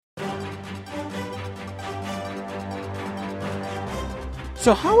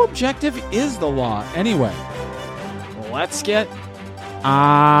So how objective is the law anyway? Let's get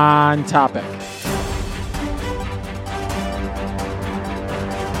on topic.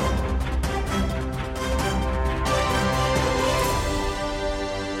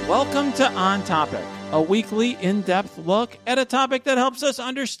 Welcome to On Topic, a weekly in-depth look at a topic that helps us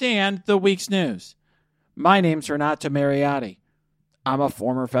understand the week's news. My name's Renato Mariotti. I'm a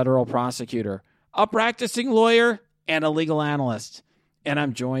former federal prosecutor, a practicing lawyer, and a legal analyst. And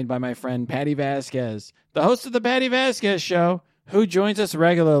I'm joined by my friend Patty Vasquez, the host of the Patty Vasquez Show, who joins us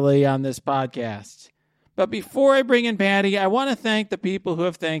regularly on this podcast. But before I bring in Patty, I want to thank the people who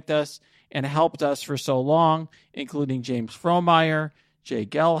have thanked us and helped us for so long, including James Frohmeyer, Jay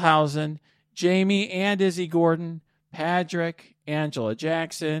Gelhausen, Jamie and Izzy Gordon, Patrick, Angela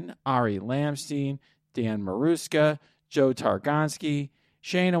Jackson, Ari Lamstein, Dan Maruska, Joe Targonsky,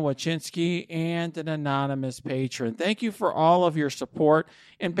 Shana Wachinski, and an anonymous patron. Thank you for all of your support.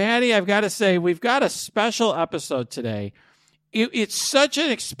 And Patty, I've got to say, we've got a special episode today. It's such an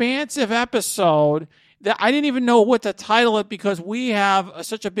expansive episode that I didn't even know what to title it because we have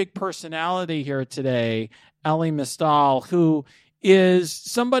such a big personality here today, Elie Mystal, who is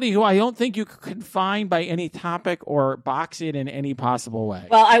somebody who I don't think you could confine by any topic or box it in any possible way.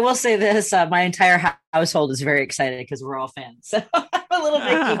 Well, I will say this. My entire household is very excited because we're all fans. So I'm a little bit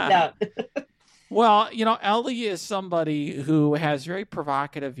geeked out. Well, you know, Elie is somebody who has very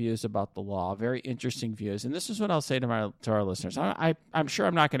provocative views about the law, very interesting views. And this is what I'll say to our listeners. I'm sure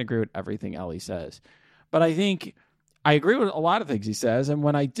I'm not going to agree with everything Elie says, but I think I agree with a lot of things he says. And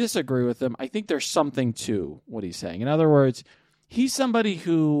when I disagree with him, I think there's something to what he's saying. In other words, he's somebody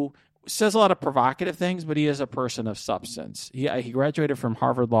who says a lot of provocative things, but he is a person of substance. He graduated from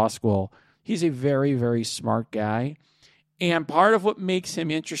Harvard Law School. He's a very, very smart guy. And part of what makes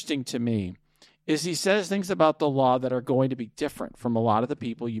him interesting to me is he says things about the law that are going to be different from a lot of the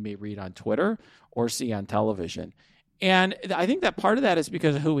people you may read on Twitter or see on television. And I think that part of that is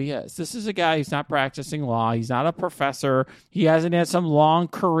because of who he is. This is a guy who's not practicing law. He's not a professor. He hasn't had some long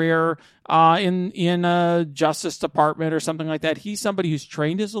career in a Justice Department or something like that. He's somebody who's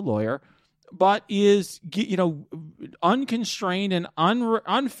trained as a lawyer, but is, you know, unconstrained and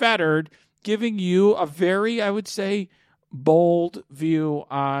unfettered, giving you a very, I would say, bold view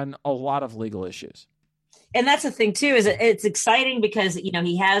on a lot of legal issues. And that's the thing too, is it's exciting because, you know,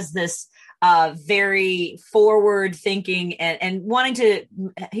 he has this very forward thinking and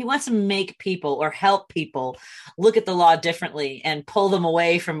he wants to make people or help people look at the law differently and pull them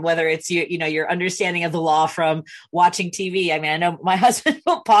away from whether it's your understanding of the law from watching TV. I mean, I know my husband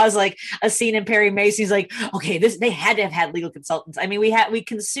will pause like a scene in Perry Mason. He's like, okay, they had to have had legal consultants. I mean, we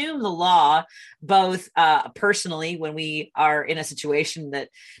consume the law both personally when we are in a situation that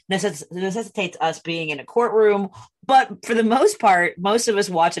necessitates us being in a courtroom. But for the most part, most of us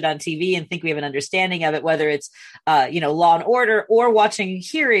watch it on TV and think we have an understanding of it, whether it's, Law and Order or watching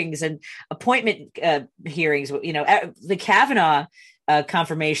hearings and appointment hearings. You know, the Kavanaugh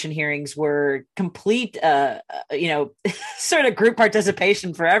confirmation hearings were complete, sort of group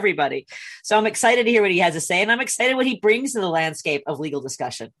participation for everybody. So I'm excited to hear what he has to say, and I'm excited what he brings to the landscape of legal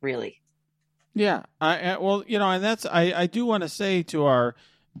discussion, really. Yeah. And that's, I do want to say to our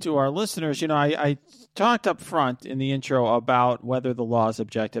listeners, I talked up front in the intro about whether the law is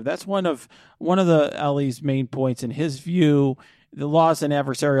objective. That's one of the Elie's main points in his view. The law is an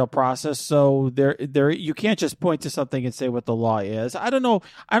adversarial process, so there you can't just point to something and say what the law is. I don't know.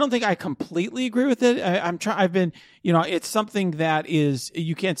 I don't think I completely agree with it. I've been, it's something that is,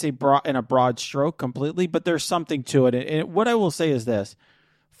 you can't say in a broad stroke completely, but there's something to it. And what I will say is this.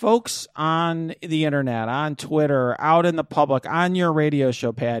 Folks on the internet, on Twitter, out in the public, on your radio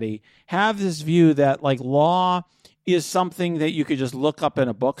show, Patty, have this view that like law is something that you could just look up in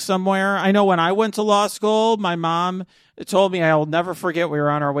a book somewhere. I know when I went to law school, my mom told me, I will never forget, we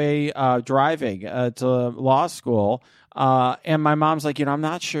were on our way driving to law school. And my mom's like, I'm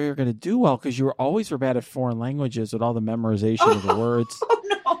not sure you're going to do well because you always were bad at foreign languages with all the memorization of the words. Oh,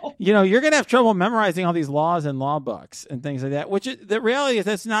 no. You're going to have trouble memorizing all these laws and law books and things like that, which the reality is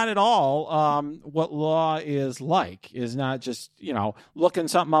that's not at all what law is like, is not just, looking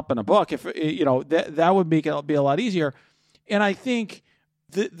something up in a book. If, that would make it be a lot easier. And I think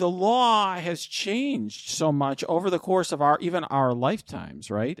the law has changed so much over the course of our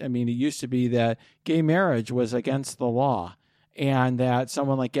lifetimes, right? I mean, it used to be that gay marriage was against the law and that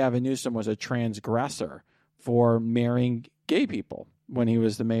someone like Gavin Newsom was a transgressor for marrying gay people when he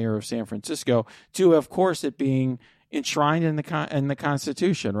was the mayor of San Francisco, to, of course, it being enshrined in the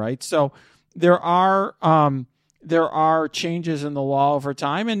Constitution, right? So there are there are changes in the law over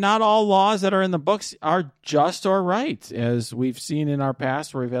time, and not all laws that are in the books are just or right, as we've seen in our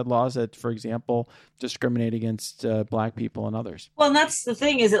past where we've had laws that, for example, discriminate against Black people and others. Well, and that's the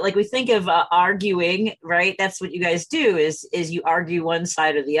thing, is that like we think of arguing, right? That's what you guys do is you argue one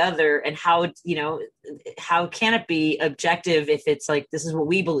side or the other, and how can it be objective if it's like, this is what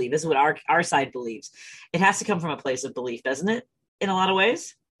we believe, this is what our side believes. It has to come from a place of belief, doesn't it? In a lot of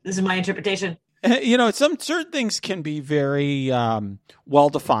ways. This is my interpretation. Some certain things can be very well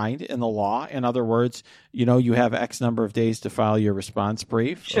defined in the law. In other words, you have X number of days to file your response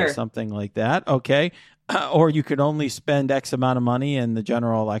brief or something like that. Okay. Or you could only spend X amount of money in the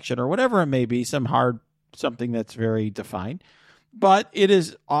general election or whatever it may be, something that's very defined. But it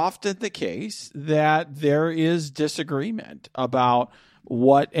is often the case that there is disagreement about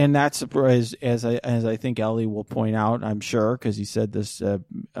what, and that's as I think Ellie will point out, I'm sure, because he said this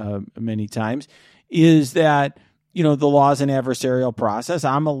many times, is that the law is an adversarial process.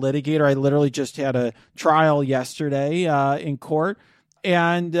 I'm a litigator. I literally just had a trial yesterday in court,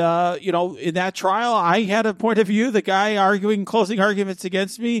 and in that trial, I had a point of view. The guy arguing closing arguments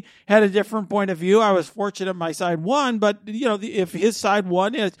against me had a different point of view. I was fortunate my side won, but if his side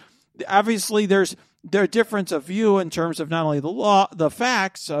won, obviously there's difference of view in terms of not only the law, the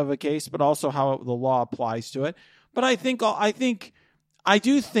facts of a case, but also how the law applies to it. But I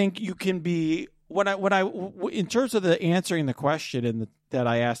do think you can be, in terms of the answering the question that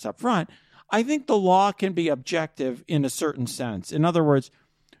I asked up front, I think the law can be objective in a certain sense. In other words,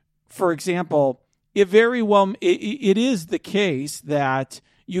 for example, it is the case that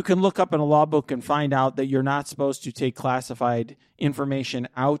you can look up in a law book and find out that you're not supposed to take classified information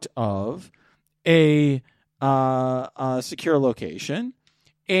out of a secure location.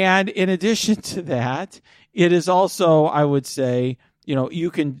 And in addition to that, it is also, I would say,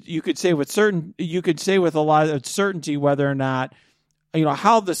 you could say with a lot of certainty whether or not,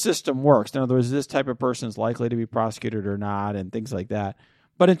 how the system works. In other words, this type of person is likely to be prosecuted or not, and things like that.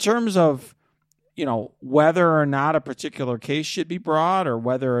 But in terms of, whether or not a particular case should be brought or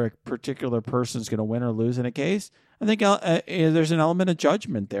whether a particular person is going to win or lose in a case, I think there's an element of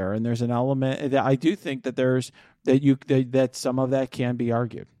judgment there, and there's an element that I do think that that some of that can be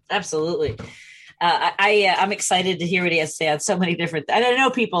argued. Absolutely. I'm excited to hear what he has to say on so many different. And I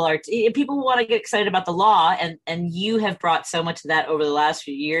know people want to get excited about the law, and you have brought so much of that over the last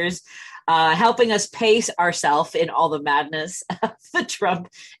few years, helping us pace ourselves in all the madness of the Trump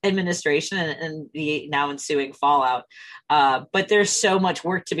administration and the now ensuing fallout. But there's so much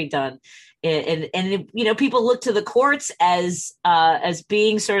work to be done. And people look to the courts as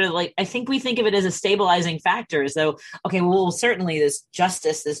being sort of like, I think we think of it as a stabilizing factor, as though, okay, well, certainly this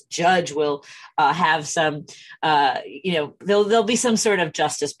judge will have some, there'll be some sort of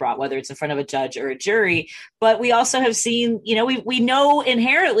justice brought, whether it's in front of a judge or a jury. But we also have seen, we know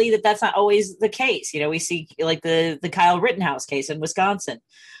inherently that that's not always the case. We see like the Kyle Rittenhouse case in Wisconsin.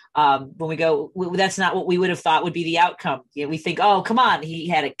 When we go, that's not what we would have thought would be the outcome. We think, oh, come on, he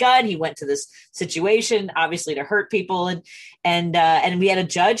had a gun. He went to this situation, obviously to hurt people. And we had a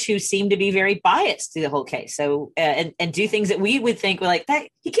judge who seemed to be very biased through the whole case. So, and do things that we would think were like that.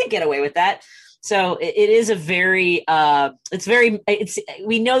 He can't get away with that. So it is a very,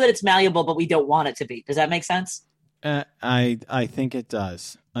 we know that it's malleable, but we don't want it to be. Does that make sense? I think it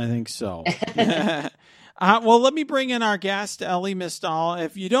does. I think so. Well, let me bring in our guest, Elie Mystal.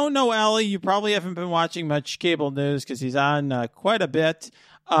 If you don't know Elie, you probably haven't been watching much cable news because he's on quite a bit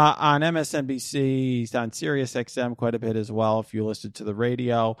on MSNBC. He's on Sirius XM quite a bit as well if you listen to the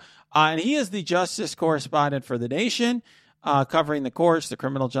radio. And he is the justice correspondent for The Nation, covering the courts, the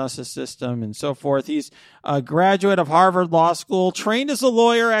criminal justice system, and so forth. He's a graduate of Harvard Law School, trained as a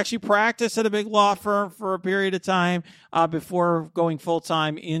lawyer, actually practiced at a big law firm for a period of time before going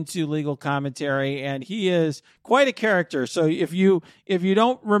full-time into legal commentary, and he is quite a character. So if you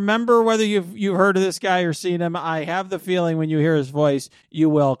don't remember whether you've heard of this guy or seen him, I have the feeling when you hear his voice, you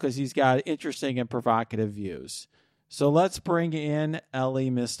will, because he's got interesting and provocative views. So let's bring in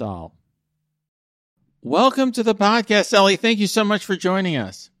Elie Mystal. Welcome to the podcast, Elie. Thank you so much for joining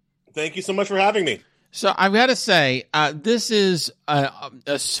us. Thank you so much for having me. So I've got to say, this is a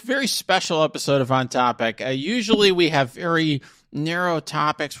very special episode of On Topic. Usually we have very narrow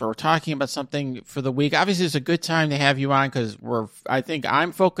topics where we're talking about something for the week. Obviously, it's a good time to have you on because I think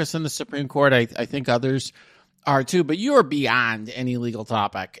I'm focused on the Supreme Court. I think others are too, but you are beyond any legal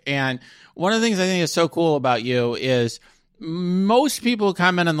topic. And one of the things I think is so cool about you is most people who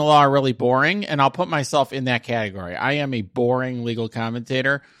comment on the law are really boring, and I'll put myself in that category. I am a boring legal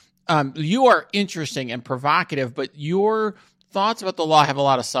commentator. You are interesting and provocative, but your thoughts about the law have a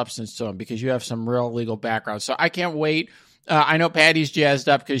lot of substance to them because you have some real legal background. So I can't wait. I know Patty's jazzed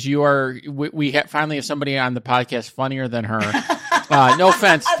up because we finally have somebody on the podcast funnier than her. No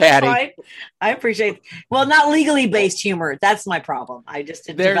offense, Patty. Fine. I appreciate it. Well, not legally based humor. That's my problem. I just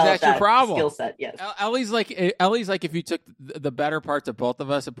didn't develop that skill set. Yes. Ellie's like if you took the better parts of both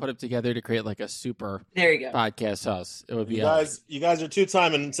of us and put them together to create like a super podcast house. It would be you guys are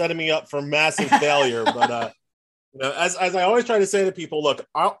two-time and setting me up for massive failure. But as I always try to say to people, look,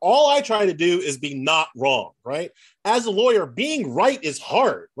 all I try to do is be not wrong, right? As a lawyer, being right is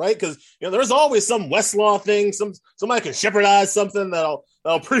hard, right? Because there's always some Westlaw thing, somebody can shepherdize something that'll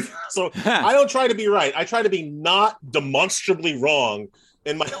prove. So I don't try to be right. I try to be not demonstrably wrong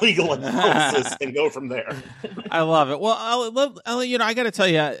in my legal analysis and go from there. I love it. Well, Ellie, I got to tell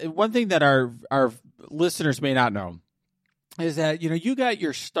you one thing that our listeners may not know is that, you got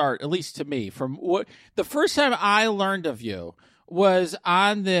your start, at least to me, from what the first time I learned of you was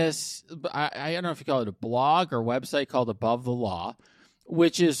on this, I don't know if you call it a blog or website called Above the Law,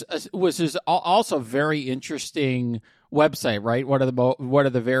 which is also a very interesting website, right? One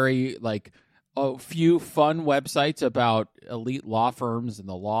of the very few fun websites about elite law firms and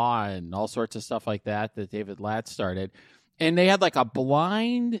the law and all sorts of stuff like that David Latz started. And they had a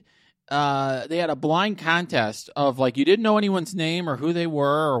blind contest of you didn't know anyone's name or who they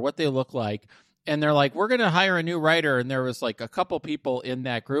were or what they looked like. And they're like, we're going to hire a new writer. And there was a couple people in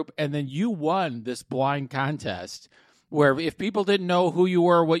that group. And then you won this blind contest where if people didn't know who you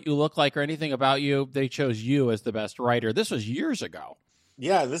were, what you look like or anything about you, they chose you as the best writer. This was years ago.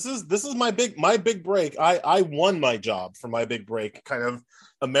 Yeah, this is my big break. I won my job for my big break, kind of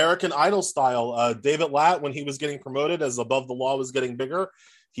American Idol style. David Latz, when he was getting promoted as Above the Law was getting bigger,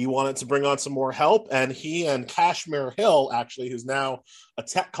 he wanted to bring on some more help, and he and Kashmir Hill, actually, who's now a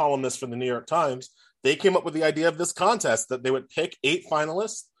tech columnist for the New York Times, they came up with the idea of this contest that they would pick 8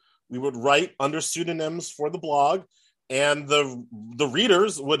 finalists. We would write under pseudonyms for the blog, and the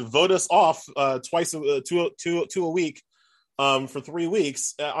readers would vote us off twice a week for 3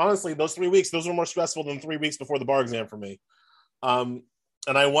 weeks. Honestly, those 3 weeks, those were more stressful than 3 weeks before the bar exam for me. And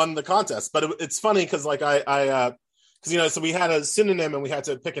I won the contest, but it's funny because so we had a synonym and we had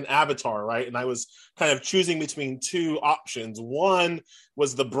to pick an avatar, right? And I was kind of choosing between 2 options. One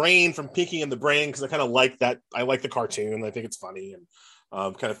was the brain from Pinky and the Brain, because I kind of like that. I like the cartoon. I think it's funny and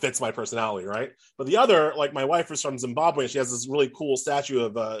kind of fits my personality, right? But the other, my wife is from Zimbabwe, and she has this really cool statue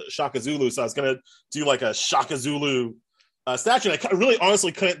of Shaka Zulu. So I was going to do a Shaka Zulu statue. And I really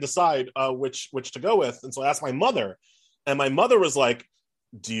honestly couldn't decide which to go with. And so I asked my mother, and my mother was like,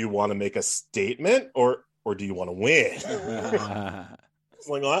 do you want to make a statement or do you want to win? I was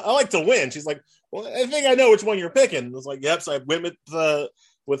like, well, I like to win. She's like, well, I think I know which one you're picking. I was like, yep. So I went with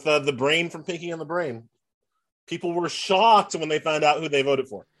the brain from Pinky and the Brain. People were shocked when they found out who they voted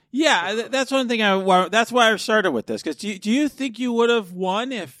for. Yeah, that's one thing. That's why I started with this. Because do you think you would have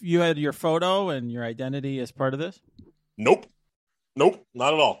won if you had your photo and your identity as part of this? Nope, not at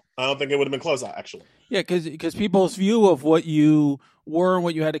all. I don't think it would have been close, actually. Yeah, because people's view of what you were and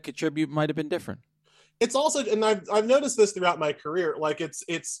what you had to contribute might have been different. It's also, and I've noticed this throughout my career,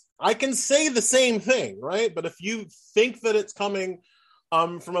 it's I can say the same thing, right? But if you think that it's coming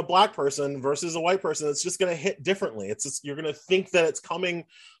from a black person versus a white person, it's just going to hit differently. It's just, you're going to think that it's coming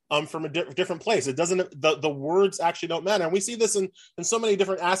from a different place. It doesn't, the words actually don't matter. And we see this in so many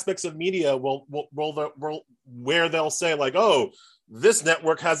different aspects of media where they'll say oh, this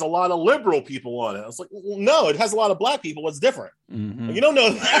network has a lot of liberal people on it. It's like, well, no, it has a lot of black people. It's different. Mm-hmm. You don't know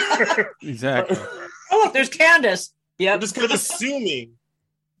that. Exactly. Oh, look, there's Candace. Yeah, I'm just kind of assuming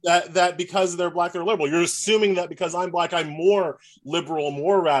that because they're black, they're liberal. You're assuming that because I'm black, I'm more liberal,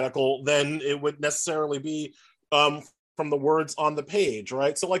 more radical than it would necessarily be from the words on the page,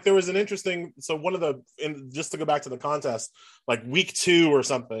 right? So there was an interesting. So just to go back to the contest, week 2 or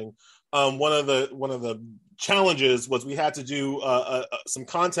something. One of the challenges was we had to do some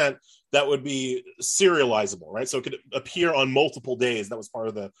content that would be serializable, right? So it could appear on multiple days. That was part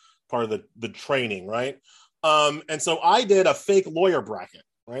of the training, right? And so I did a fake lawyer bracket,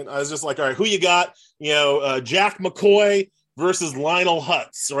 right? I was just like, all right, who you got? Jack McCoy versus Lionel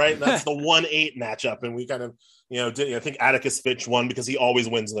Hutz, right? That's the 1-8 matchup, and we kind of I think Atticus Finch won because he always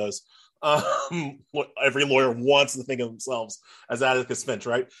wins those. Every lawyer wants to think of themselves as Atticus Finch,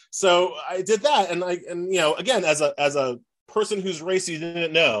 right? So I did that, and again, as a person whose race you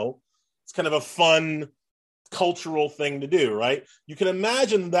didn't know, it's kind of a fun cultural thing to do, right? You can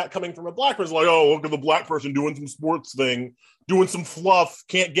imagine that coming from a black person, oh, look at the black person doing some sports thing, doing some fluff,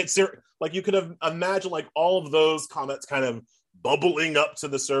 can't get serious. You could have imagined all of those comments kind of bubbling up to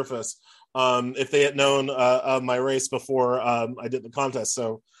the surface. if they had known my race before I did the contest.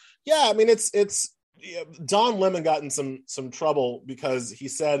 So, yeah, I mean, it's Don Lemon got in some trouble because he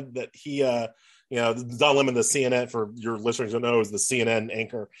said that he, Don Lemon, the CNN, for your listeners who know, is the CNN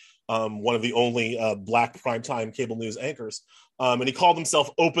anchor, one of the only black primetime cable news anchors, and he called himself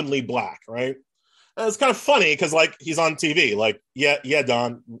openly black, right? And it's kind of funny because, like, he's on TV, like, yeah,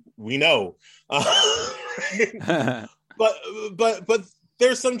 Don, we know, but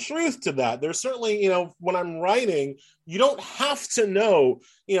there's some truth to that. There's certainly, when I'm writing, you don't have to know,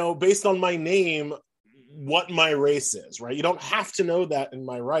 based on my name, what my race is, right? You don't have to know that in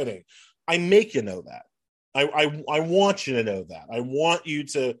my writing. I make you know that. I want you to know that. I want you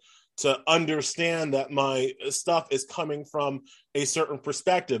to understand that my stuff is coming from a certain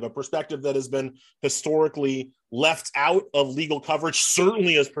perspective, a perspective that has been historically left out of legal coverage,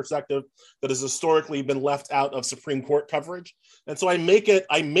 certainly a perspective that has historically been left out of Supreme Court coverage. And so I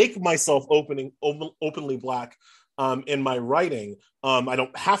make myself openly black in my writing. I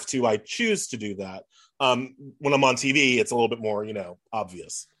don't have to, I choose to do that. When I'm on TV, it's a little bit more,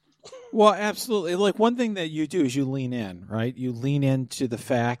 obvious. Well, absolutely. Like, one thing that you do is you lean in, right? You lean into the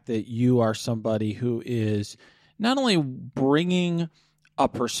fact that you are somebody who is not only bringing a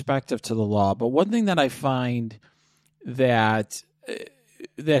perspective to the law, but one thing that I find that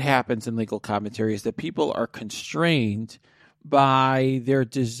happens in legal commentary is that people are constrained by their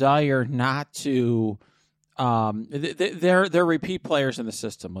desire not to. They're repeat players in the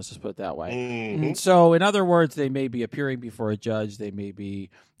system. Let's just put it that way. Mm-hmm. And so, in other words, they may be appearing before a judge. They may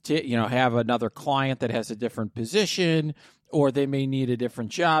be, have another client that has a different position, or they may need a different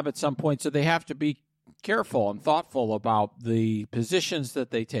job at some point. So they have to be careful and thoughtful about the positions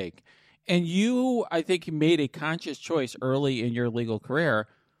that they take. And you, I think, made a conscious choice early in your legal career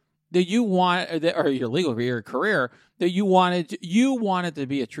that you wanted to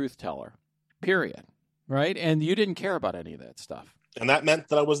be a truth teller. Period. Right. And you didn't care about any of that stuff. And that meant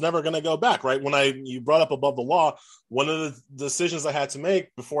that I was never going to go back. Right. When you brought up above the law, one of the decisions I had to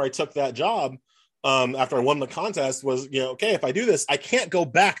make before I took that job, after I won the contest, was, okay, if I do this, I can't go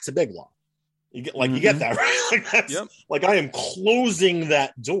back to big law. You get that, right? Yep. Like, I am closing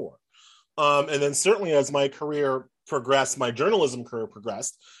that door. And then certainly as my career progressed, my journalism career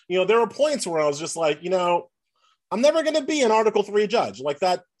progressed, there were points where I was just like, I'm never going to be an Article III judge. Like,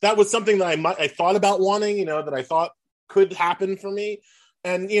 that was something that I thought about wanting, that I thought could happen for me.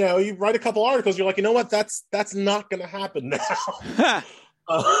 And, you write a couple articles, you're like, you know what, that's not going to happen now.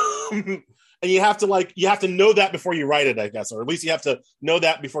 And you have to know that before you write it, I guess, or at least you have to know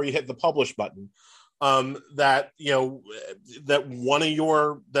that before you hit the publish button. That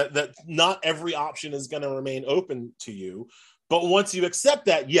not every option is going to remain open to you. But once you accept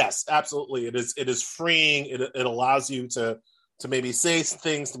that, yes, absolutely, it is freeing. It allows you to maybe say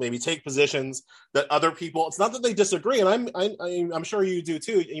things, to maybe take positions that other people. It's not that they disagree, and I'm sure you do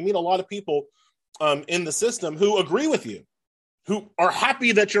too. You meet a lot of people in the system who agree with you, who are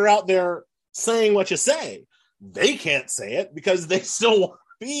happy that you're out there saying what you say. They can't say it because they still want to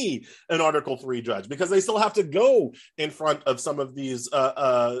be an Article III judge, because they still have to go in front of some of these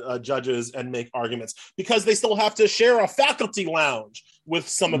judges and make arguments, because they still have to share a faculty lounge with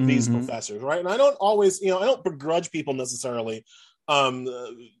some of these professors, right? And I don't always, I don't begrudge people necessarily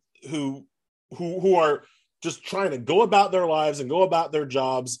who are just trying to go about their lives and go about their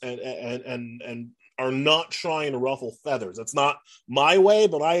jobs and are not trying to ruffle feathers. That's not my way,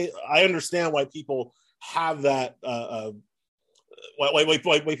 but I understand why people have that,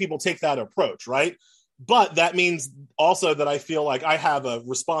 why people take that approach, right? But that means also that I feel like I have a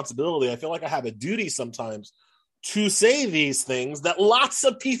responsibility. I feel like I have a duty sometimes to say these things that lots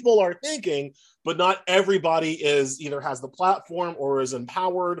of people are thinking, but not everybody either has the platform or is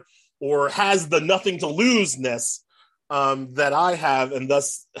empowered or has the nothing to lose-ness that I have, and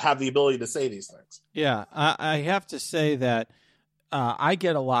thus have the ability to say these things. Yeah, I have to say that I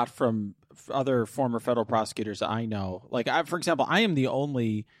get a lot from other former federal prosecutors I know. Like, for example, I am the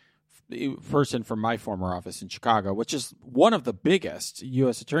only person from my former office in Chicago, which is one of the biggest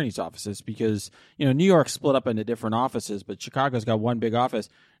U.S. attorney's offices, because, New York split up into different offices, but Chicago's got one big office.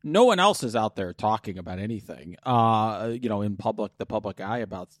 No one else is out there talking about anything, in the public eye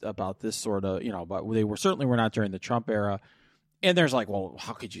about this sort of, but they were not during the Trump era. And there's like, well,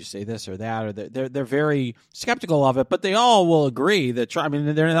 how could you say this or that? Or they're very skeptical of it, but they all will agree that Trump,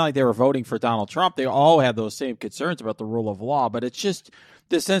 they're not like they were voting for Donald Trump. They all had those same concerns about the rule of law, but it's just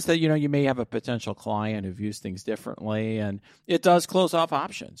the sense that, you may have a potential client who views things differently, and it does close off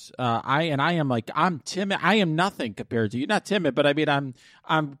options. I'm timid. I am nothing compared to you. Not timid, but I'm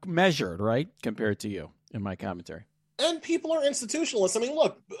measured, right, compared to you in my commentary. And people are institutionalists.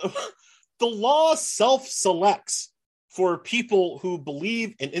 Look, the law self-selects for people who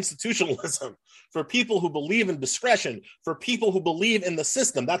believe in institutionalism, for people who believe in discretion, for people who believe in the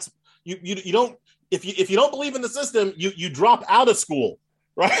system. That's you don't if you don't believe in the system, you drop out of school,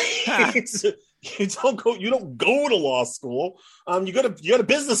 right? You don't go to law school. You go to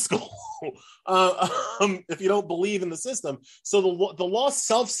business school if you don't believe in the system. So the law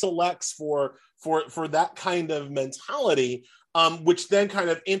self-selects for that kind of mentality, which then kind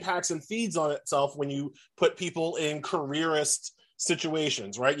of impacts and feeds on itself when you put people in careerist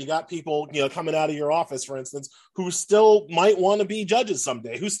situations, right? You got people, coming out of your office, for instance, who still might want to be judges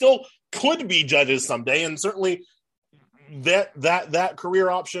someday, who still could be judges someday, and certainly that career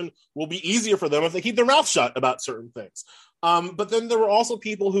option will be easier for them if they keep their mouth shut about certain things. But then there were also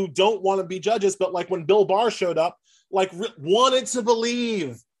people who don't want to be judges, but like when Bill Barr showed up, like wanted to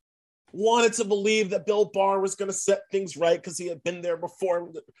believe that Bill Barr was going to set things right because he had been there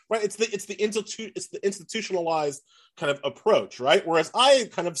before, right? It's the institutionalized kind of approach, right? Whereas I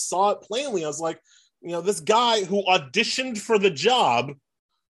kind of saw it plainly. I was like, this guy who auditioned for the job,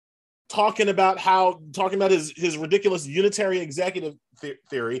 talking about his ridiculous unitary executive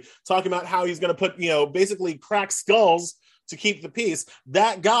theory, talking about how he's going to put, basically crack skulls to keep the peace.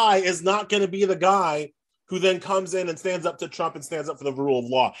 That guy is not going to be the guy who then comes in and stands up to Trump and stands up for the rule of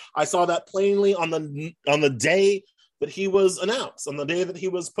law. I saw that plainly on the day that he was announced, on the day that he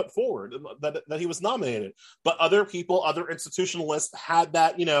was put forward, that he was nominated. But other people, other institutionalists had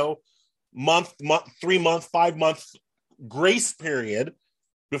that, 3 month, 5 month grace period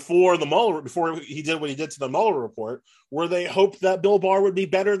before he did what he did to the Mueller report, where they hoped that Bill Barr would be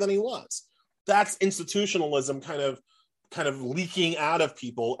better than he was. That's institutionalism kind of leaking out of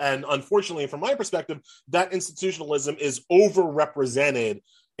people. And unfortunately, from my perspective, that institutionalism is overrepresented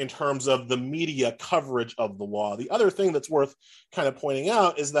in terms of the media coverage of the law. The other thing that's worth kind of pointing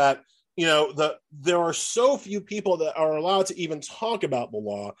out is that, there are so few people that are allowed to even talk about the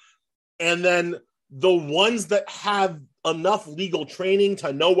law. And then the ones that have enough legal training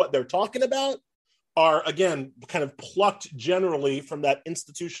to know what they're talking about are, again, kind of plucked generally from that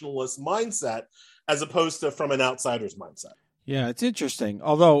institutionalist mindset as opposed to from an outsider's mindset. Yeah, it's interesting.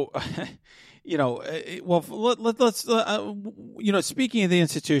 Although, let's speaking of the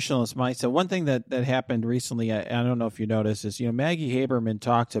institutionalist mindset, one thing that happened recently, I don't know if you noticed, is, Maggie Haberman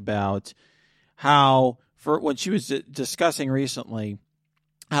talked about how when she was discussing recently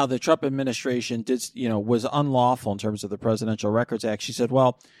how the Trump administration was unlawful in terms of the Presidential Records Act. She said,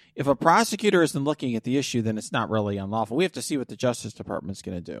 well, if a prosecutor isn't looking at the issue, then it's not really unlawful. We have to see what the Justice Department's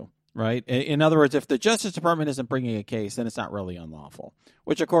going to do, right? In other words, if the Justice Department isn't bringing a case, then it's not really unlawful,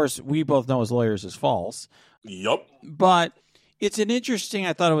 which, of course, we both know as lawyers is false. Yep. But I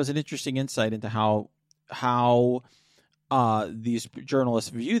thought it was an interesting insight into how these journalists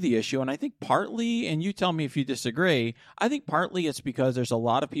view the issue. And I think partly, and you tell me if you disagree, I think partly it's because there's a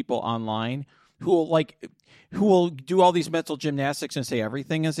lot of people online who will do all these mental gymnastics and say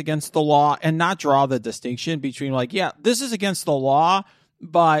everything is against the law and not draw the distinction between this is against the law,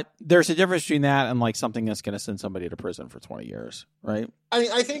 but there's a difference between that and something that's going to send somebody to prison for 20 years, right?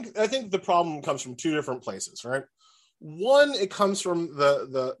 I think the problem comes from two different places, right? One, it comes from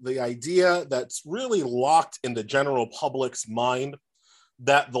the idea that's really locked in the general public's mind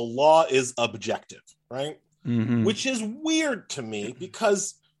that the law is objective, right? Mm-hmm. Which is weird to me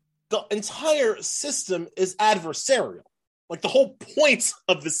because the entire system is adversarial. Like the whole point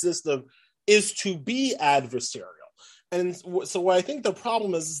of the system is to be adversarial. And so what I think the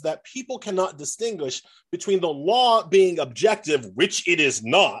problem is that people cannot distinguish between the law being objective, which it is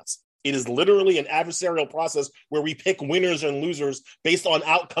not. It is literally an adversarial process where we pick winners and losers based on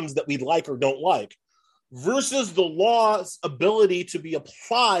outcomes that we like or don't like, versus the law's ability to be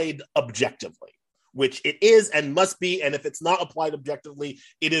applied objectively, which it is and must be. And if it's not applied objectively,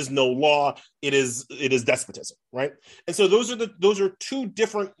 it is no law. It is despotism, right? And so those are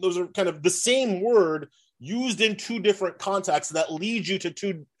kind of the same word used in two different contexts that lead you to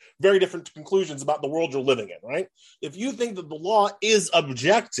two very different conclusions about the world you're living in, right? If you think that the law is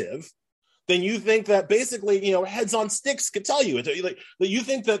objective, then you think that basically, heads on sticks could tell you, that you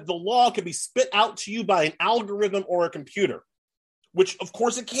think that the law could be spit out to you by an algorithm or a computer, which of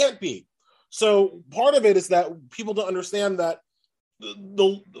course it can't be. So part of it is that people don't understand that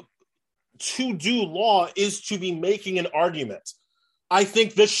to do law is to be making an argument. I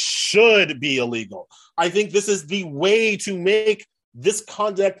think this should be illegal. I think this is the way to make this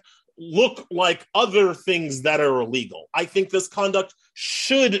conduct look like other things that are illegal. I think this conduct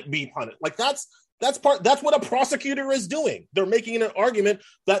should be punished. That's what a prosecutor is doing. They're making an argument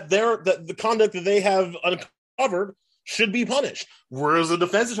that the conduct that they have uncovered should be punished. Whereas the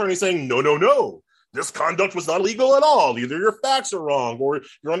defense attorney saying, no, this conduct was not illegal at all. Either your facts are wrong or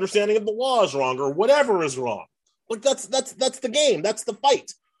your understanding of the law is wrong or whatever is wrong. Like that's the game. That's the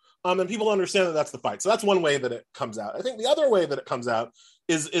fight. And people understand that that's the fight. So that's one way that it comes out. I think the other way that it comes out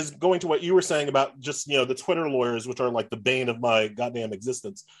is going to what you were saying about just, the Twitter lawyers, which are like the bane of my goddamn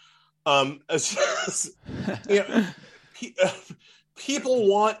existence. People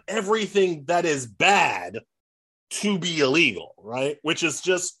want everything that is bad to be illegal, right? Which is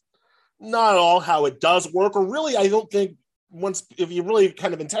just not at all how it does work, or really, I don't think if you really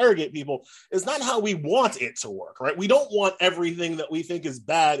kind of interrogate people, is not how we want it to work, right? We don't want everything that we think is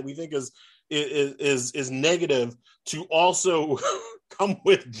bad, we think is negative, to also come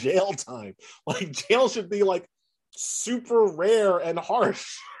with jail time. Like jail should be like super rare and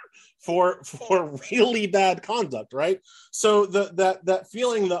harsh for really bad conduct, right? So that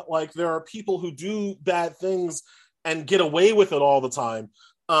feeling that like there are people who do bad things and get away with it all the time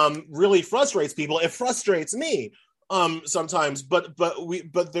really frustrates people. It frustrates me sometimes, but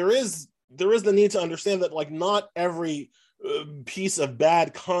there is the need to understand that like not every piece of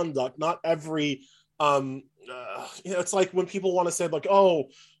bad conduct, not every it's like when people want to say like, oh,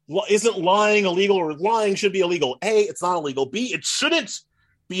 isn't lying illegal, or lying should be illegal. A, it's not illegal. B, it shouldn't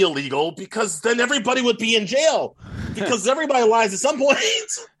be illegal, because then everybody would be in jail, because everybody lies at some point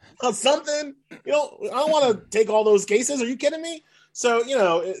on something. I don't want to take all those cases. Are you kidding me? So,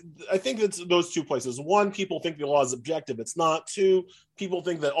 I think it's those two places. One, people think the law is objective. It's not. Two, people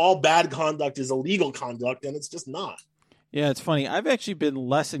think that all bad conduct is illegal conduct, and it's just not. Yeah, it's funny. I've actually been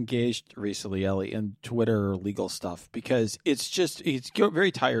less engaged recently, Ellie, in Twitter legal stuff, because it's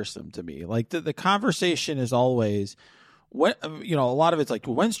very tiresome to me. Like the conversation is always, a lot of it's like,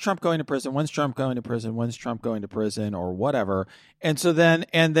 when's Trump going to prison? When's Trump going to prison? When's Trump going to prison, or whatever? And so then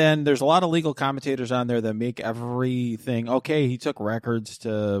there's a lot of legal commentators on there that make everything, okay, he took records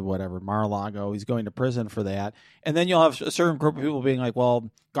to whatever, Mar-a-Lago, he's going to prison for that. And then you'll have a certain group of people being like,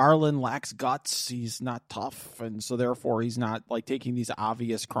 well, Garland lacks guts, he's not tough, and so therefore he's not like taking these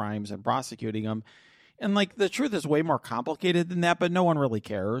obvious crimes and prosecuting them. And like the truth is way more complicated than that, but no one really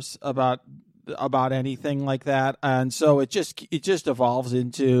cares about anything like that. And so it just evolves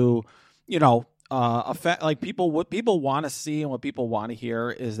into, like what people want to see and what people want to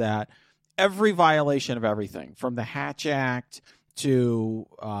hear is that every violation of everything from the Hatch Act to,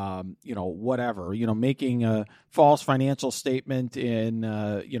 whatever, making a false financial statement in,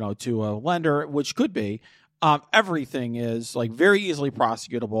 to a lender, which could be, everything is like very easily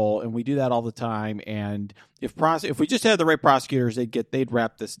prosecutable, and we do that all the time. And if we just had the right prosecutors, they'd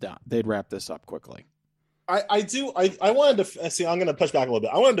wrap this down. They'd wrap this up quickly. I wanted to see. I'm going to push back a little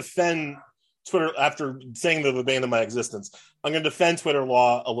bit. I want to defend Twitter after saying the bane of my existence. I'm going to defend Twitter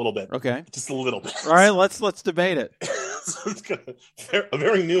law a little bit. Okay, just a little bit. All right, let's debate it. So it's a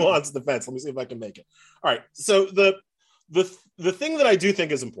very nuanced defense. Let me see if I can make it. All right. So the thing that I do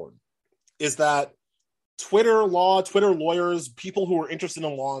think is important is that Twitter law, Twitter lawyers, people who are interested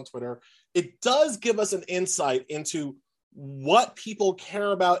in law on Twitter, it does give us an insight into what people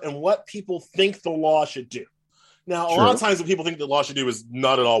care about and what people think the law should do. Now, a lot of times what people think the law should do is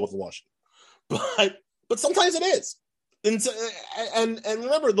not at all what the law should do. But sometimes it is. And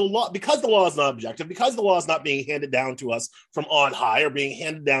remember, the law, because the law is not objective, because the law is not being handed down to us from on high or being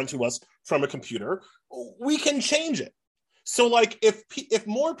handed down to us from a computer, we can change it. So, like, if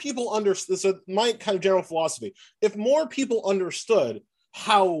more people understood, so my kind of general philosophy, if more people understood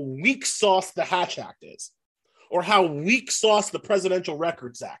how weak sauce the Hatch Act is, or how weak sauce the Presidential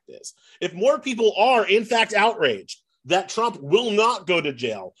Records Act is, if more people are, in fact, outraged that Trump will not go to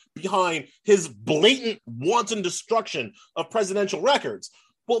jail behind his blatant wanton destruction of presidential records,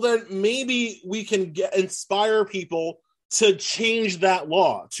 well, then maybe we can inspire people to change that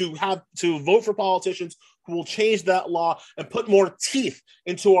law, to vote for politicians who will change that law and put more teeth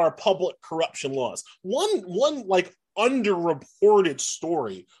into our public corruption laws. One like underreported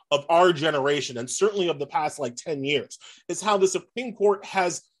story of our generation, and certainly of the past like 10 years, is how the Supreme Court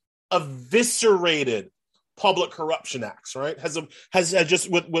has eviscerated public corruption acts, right? Has just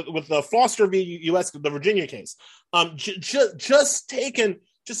with the Foster v. U.S., the Virginia case, just taken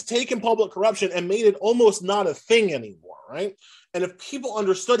public corruption and made it almost not a thing anymore, right? And if people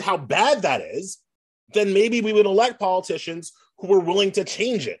understood how bad that is, then maybe we would elect politicians who were willing to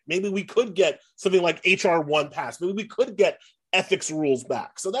change it. Maybe we could get something like HR 1 passed. Maybe we could get ethics rules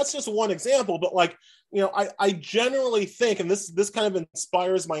back. So that's just one example. But like, I generally think, and this kind of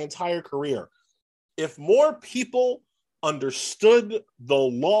inspires my entire career, if more people understood the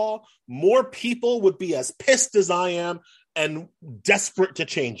law, more people would be as pissed as I am and desperate to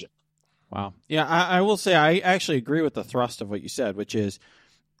change it. Wow. Yeah, I will say I actually agree with the thrust of what you said, which is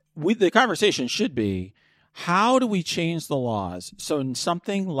the conversation should be, how do we change the laws so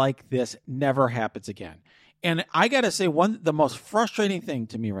something like this never happens again? And I got to say, the most frustrating thing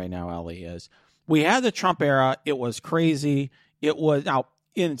to me right now, Ellie, is we had the Trump era. It was crazy. It was now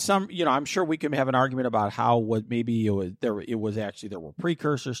in some, I'm sure we can have an argument about how maybe it was actually there were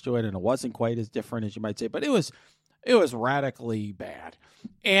precursors to it, and it wasn't quite as different as you might say, but it was radically bad.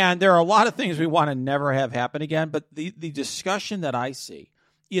 And there are a lot of things we want to never have happen again. But the discussion that I see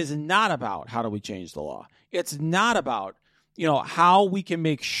is not about how do we change the law. It's not about how we can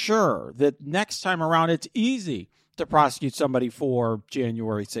make sure that next time around it's easy to prosecute somebody for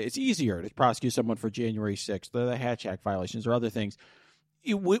January 6th. It's easier to prosecute someone for January 6th, the Hatch Act violations or other things.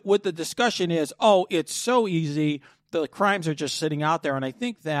 What the discussion is, it's so easy. The crimes are just sitting out there. And I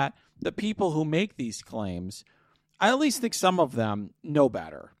think that the people who make these claims, I at least think some of them know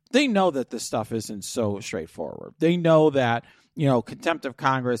better. They know that this stuff isn't so straightforward. They know that contempt of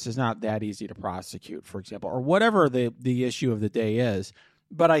Congress is not that easy to prosecute, for example, or whatever the issue of the day is.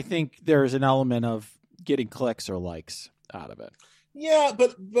 But I think there's an element of getting clicks or likes out of it. Yeah,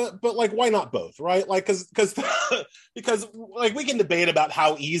 but like, why not both, right? Like, because like we can debate about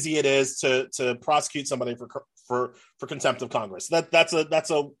how easy it is to prosecute somebody for contempt of Congress. That's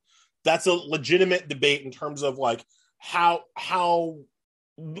a legitimate debate in terms of like how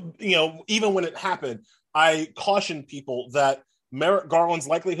even when it happened, I cautioned people that Merrick Garland's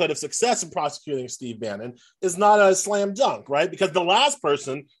likelihood of success in prosecuting Steve Bannon is not a slam dunk, right? Because the last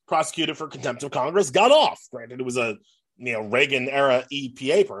person prosecuted for contempt of Congress got off. Granted, it was a Reagan era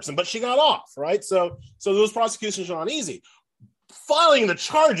EPA person, but she got off, right? So those prosecutions are not easy. Filing the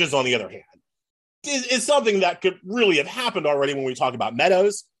charges, on the other hand, is something that could really have happened already when we talk about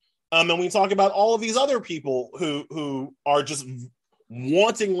Meadows, and we talk about all of these other people who are just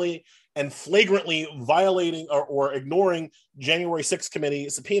wantingly and flagrantly violating or ignoring January 6th committee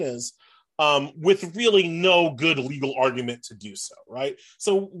subpoenas with really no good legal argument to do so, right?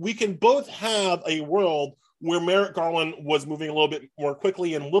 So we can both have a world where Merrick Garland was moving a little bit more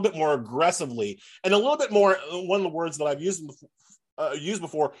quickly and a little bit more aggressively and a little bit more, one of the words that I've used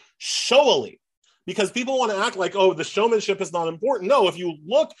before, showily. Because people want to act like, the showmanship is not important. No, if you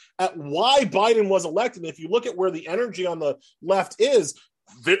look at why Biden was elected, if you look at where the energy on the left is,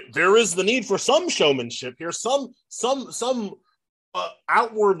 there is the need for some showmanship here, some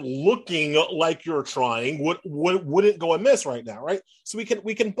outward looking like you're trying wouldn't go amiss right now, right? So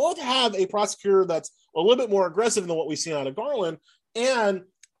we can both have a prosecutor that's a little bit more aggressive than what we've seen out of Garland, and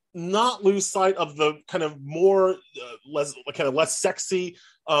not lose sight of the kind of more less sexy,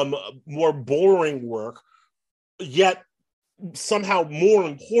 more boring work, yet somehow more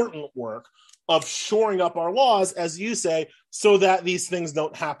important work of shoring up our laws, as you say, so that these things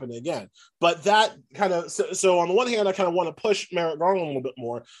don't happen again. But that kind of, so on the one hand, I kind of want to push Merrick Garland a little bit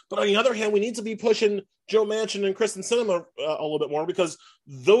more, but on the other hand, we need to be pushing Joe Manchin and Kristen Sinema a little bit more, because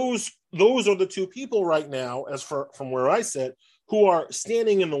those are the two people right now, from where I sit, who are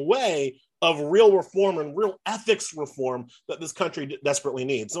standing in the way of real reform and real ethics reform that this country desperately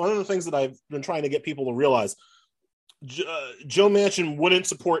needs. So one of the things that I've been trying to get people to realize, Joe Manchin wouldn't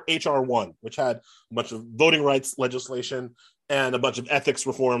support H.R. 1, which had a bunch of voting rights legislation and a bunch of ethics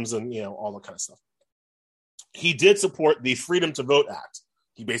reforms and, all that kind of stuff. He did support the Freedom to Vote Act.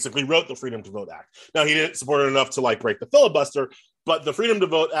 He basically wrote the Freedom to Vote Act. Now, he didn't support it enough to break the filibuster, but the Freedom to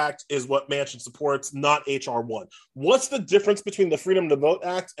Vote Act is what Manchin supports, not H.R. 1. What's the difference between the Freedom to Vote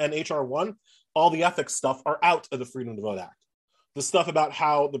Act and H.R. 1? All the ethics stuff are out of the Freedom to Vote Act. The stuff about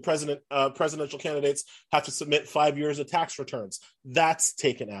how the presidential candidates have to submit 5 years of tax returns, that's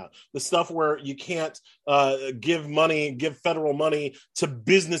taken out. The stuff where you can't give federal money to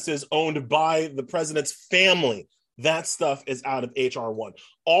businesses owned by the president's family, that stuff is out of H.R. 1.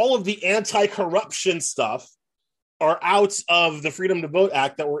 All of the anti-corruption stuff are out of the Freedom to Vote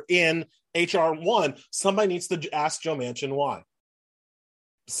Act that were in H.R. 1. Somebody needs to ask Joe Manchin why.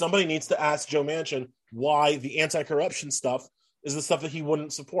 Somebody needs to ask Joe Manchin why the anti-corruption stuff is the stuff that he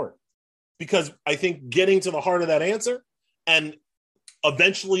wouldn't support. Because I think getting to the heart of that answer and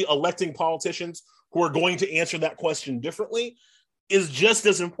eventually electing politicians who are going to answer that question differently is just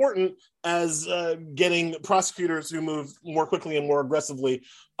as important as getting prosecutors who move more quickly and more aggressively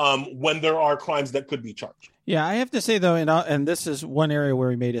when there are crimes that could be charged. Yeah, I have to say, though, and this is one area where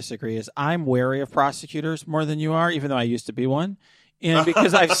we may disagree, is I'm wary of prosecutors more than you are, even though I used to be one. And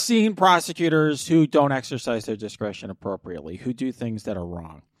because I've seen prosecutors who don't exercise their discretion appropriately, who do things that are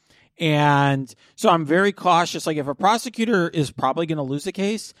wrong. And so I'm very cautious. Like, if a prosecutor is probably going to lose a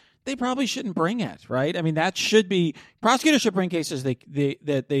case, they probably shouldn't bring it, right? I mean, that should be, prosecutors should bring cases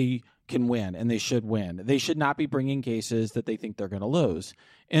that they can win and they should win. They should not be bringing cases that they think they're going to lose.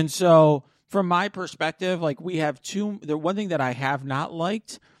 And so from my perspective, like we have the one thing that I have not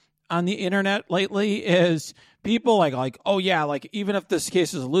liked on the internet lately is people like, oh yeah, like even if this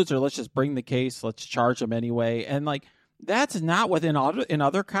case is a loser, let's just bring the case, let's charge them anyway. And like, that's not in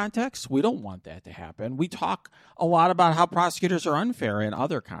other contexts. We don't want that to happen. We talk a lot about how prosecutors are unfair in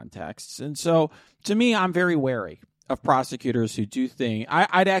other contexts. And so to me, I'm very wary of prosecutors who do things.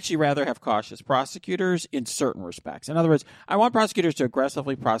 I'd actually rather have cautious prosecutors in certain respects. In other words, I want prosecutors to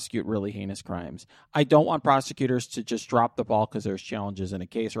aggressively prosecute really heinous crimes. I don't want prosecutors to just drop the ball because there's challenges in a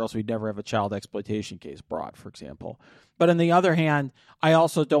case, or else we'd never have a child exploitation case brought, for example. But on the other hand, I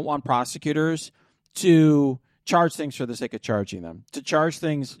also don't want prosecutors to charge things for the sake of charging them, to charge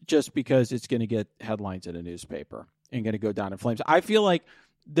things just because it's going to get headlines in a newspaper and going to go down in flames. I feel like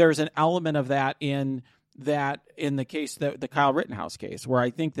there's an element of that in the case, the Kyle Rittenhouse case, where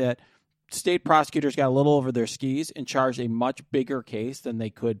I think that state prosecutors got a little over their skis and charged a much bigger case than they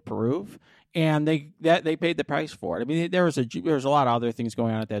could prove, and they paid the price for it. I mean, there was a lot of other things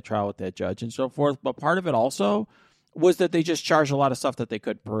going on at that trial with that judge and so forth, but part of it also was that they just charged a lot of stuff that they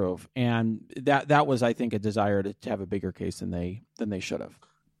could prove, and that was, I think, a desire to have a bigger case than they should have.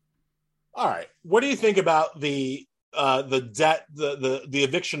 All right, what do you think about the debt, the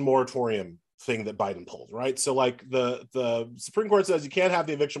eviction moratorium thing that Biden pulled? Right, so like the Supreme Court says you can't have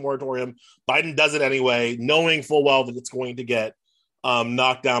the eviction moratorium. Biden does it anyway, knowing full well that it's going to get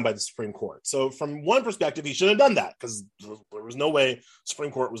knocked down by the Supreme Court. So from one perspective, he shouldn't have done that because there was no way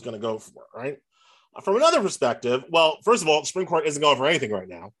Supreme Court was going to go for it, right? From another perspective, well, first of all, the Supreme Court isn't going for anything right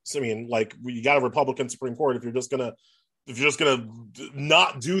now. So, I mean, like, you got a Republican Supreme Court. If you're just gonna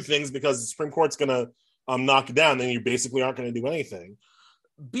not do things because the Supreme Court's gonna knock it down, then you basically aren't going to do anything.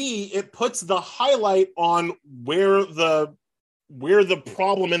 B, it puts the highlight on where the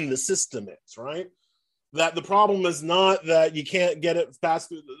problem in the system is, right? That the problem is not that you can't get it past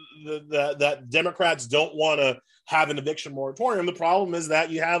that Democrats don't want to have an eviction moratorium. The problem is that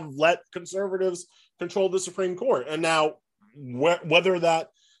you have let conservatives control the Supreme Court. And now whether that,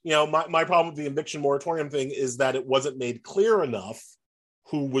 my problem with the eviction moratorium thing is that it wasn't made clear enough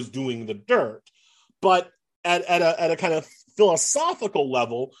who was doing the dirt. But at a kind of philosophical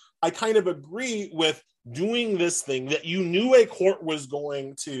level, I kind of agree with doing this thing that you knew a court was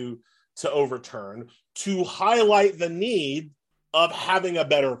going to overturn, to highlight the need of having a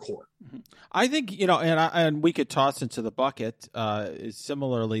better court. I think, and we could toss into the bucket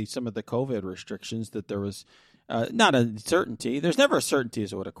similarly some of the COVID restrictions that there was not a certainty. There's never a certainty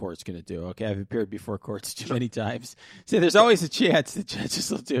as to what a court's going to do. Okay, I've appeared before courts too many times. So there's always a chance that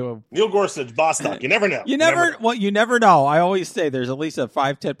judges will do. Neil Gorsuch, Bostock. You never know. You never know. I always say there's at least a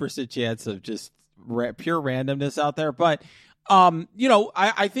 5-10% chance of just pure randomness out there. But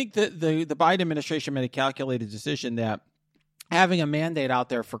I think that the Biden administration made a calculated decision that having a mandate out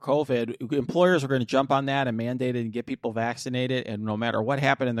there for COVID, employers are going to jump on that and mandate it and get people vaccinated. And no matter what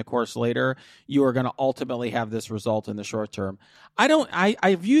happened in the course later, you are going to ultimately have this result in the short term.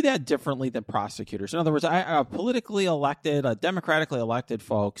 I view that differently than prosecutors. In other words, politically elected, democratically elected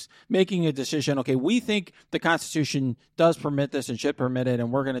folks making a decision. Okay, we think the Constitution does permit this and should permit it,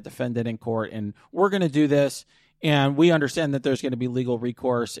 and we're going to defend it in court, and we're going to do this. And we understand that there's going to be legal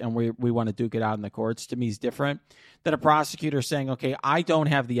recourse, and we want to duke it out in the courts. To me, is different than a prosecutor saying, okay, I don't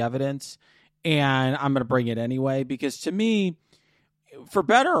have the evidence, and I'm going to bring it anyway. Because to me, for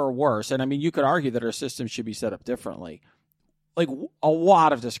better or worse, and I mean, you could argue that our system should be set up differently, like a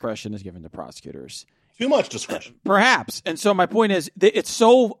lot of discretion is given to prosecutors. Too much discretion. Perhaps. And so my point is that it's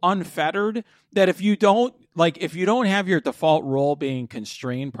so unfettered that if you don't have your default role being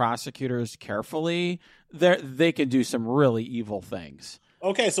constrain prosecutors carefully, they can do some really evil things.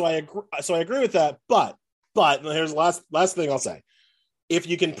 Okay, so I agree with that, but here's the last thing I'll say. If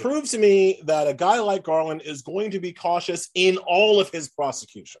you can prove to me that a guy like Garland is going to be cautious in all of his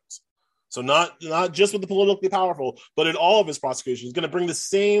prosecutions, so not just with the politically powerful, but in all of his prosecutions, he's going to bring the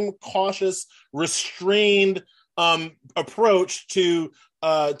same cautious, restrained approach to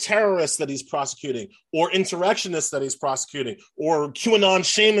terrorists that he's prosecuting, or insurrectionists that he's prosecuting, or QAnon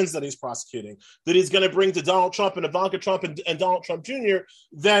shamans that he's prosecuting, that he's going to bring to Donald Trump and Ivanka Trump and Donald Trump Jr.,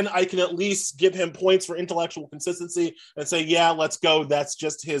 then I can at least give him points for intellectual consistency and say, yeah, let's go. That's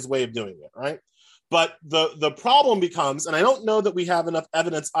just his way of doing it, right? But the problem becomes, and I don't know that we have enough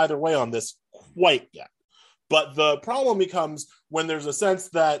evidence either way on this quite yet, but the problem becomes when there's a sense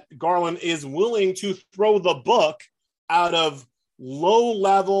that Garland is willing to throw the book out of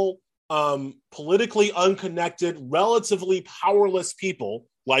low-level, politically unconnected, relatively powerless people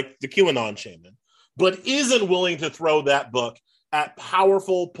like the QAnon shaman, but isn't willing to throw that book at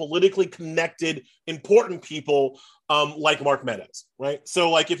powerful, politically connected, important people like Mark Meadows, right? So,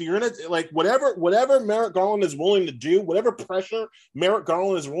 like, if you're gonna like whatever Merrick Garland is willing to do, whatever pressure Merrick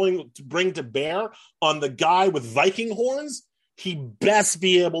Garland is willing to bring to bear on the guy with Viking horns, he best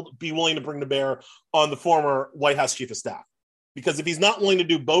be willing to bring to bear on the former White House chief of staff. Because if he's not willing to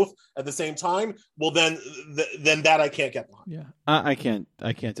do both at the same time, well, then that I can't get behind. Yeah, I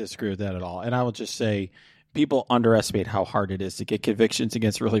can't disagree with that at all. And I will just say, people underestimate how hard it is to get convictions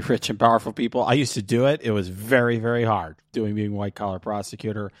against really rich and powerful people. I used to do it. It was very, very hard being a white collar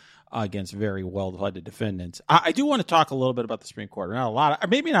prosecutor against very well-funded defendants. I do want to talk a little bit about the Supreme Court. Not a lot,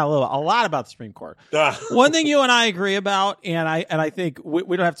 maybe not a little, a lot about the Supreme Court. One thing you and I agree about, and I think we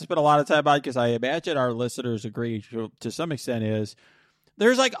don't have to spend a lot of time about it because I imagine our listeners agree to some extent, is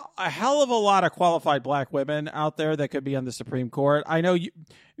there's like a hell of a lot of qualified black women out there that could be on the Supreme Court. I know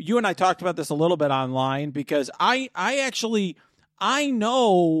you and I talked about this a little bit online because I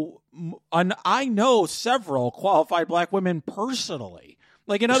know several qualified black women personally.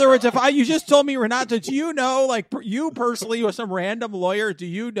 Like, in other words, if you just told me, Renata, do you know, like, you personally, with some random lawyer, do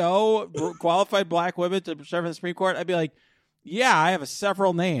you know qualified black women to serve in the Supreme Court? I'd be like, yeah, I have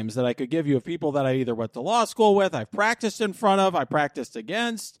several names that I could give you of people that I either went to law school with, I've practiced in front of, I practiced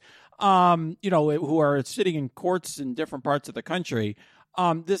against, who are sitting in courts in different parts of the country.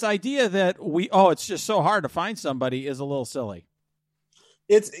 This idea that it's just so hard to find somebody is a little silly.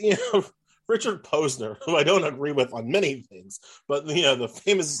 It's, Richard Posner, who I don't agree with on many things, but, the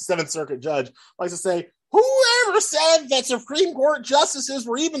famous Seventh Circuit judge likes to say, whoever said that Supreme Court justices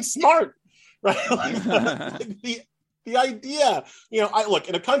were even smart, right? The idea, look,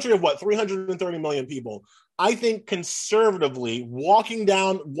 in a country of 330 million people, I think conservatively, walking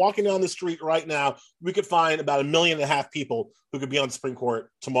down the street right now, we could find about 1.5 million people who could be on the Supreme Court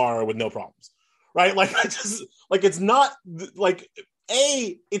tomorrow with no problems, right? It's not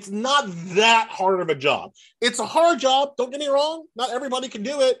it's not that hard of a job. It's a hard job. Don't get me wrong. Not everybody can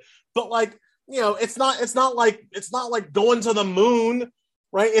do it, but it's not like going to the moon,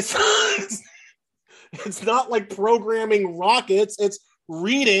 right? It's not like programming rockets. It's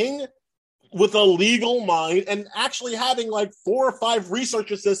reading with a legal mind and actually having 4 or 5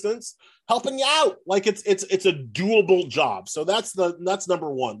 research assistants helping you out. It's a doable job. So that's number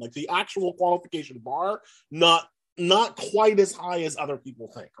one. The actual qualification bar, not quite as high as other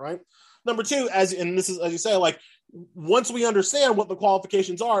people think, right? Number two, as you say, once we understand what the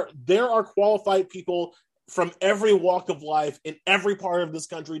qualifications are, there are qualified people from every walk of life in every part of this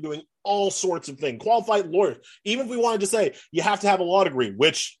country doing all sorts of things. Qualified lawyers. Even if we wanted to say you have to have a law degree,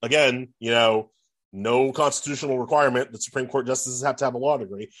 which, again, no constitutional requirement that Supreme Court justices have to have a law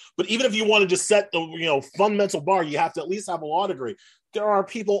degree. But even if you wanted to set the fundamental bar, you have to at least have a law degree. There are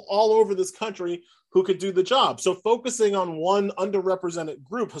people all over this country who could do the job. So focusing on one underrepresented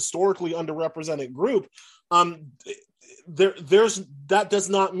group, historically underrepresented group, that does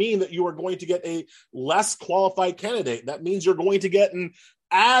not mean that you are going to get a less qualified candidate. That means you're going to get an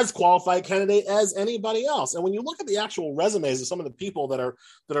as qualified candidate as anybody else. And when you look at the actual resumes of some of the people that are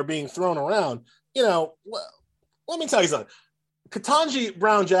being thrown around, let me tell you something. Ketanji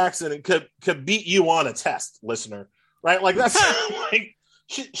Brown Jackson could beat you on a test, listener, right? That's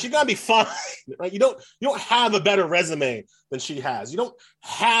she gotta be fine, right? You don't have a better resume than she has. You don't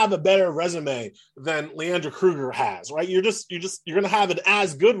have a better resume than Leandra Kruger has, right? You're gonna have an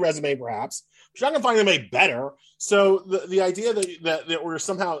as good resume, perhaps, but you're not gonna find anybody better. So the idea that we're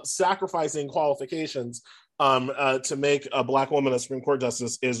somehow sacrificing qualifications to make a black woman a Supreme Court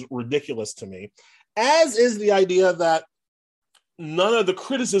justice is ridiculous to me. As is the idea that none of the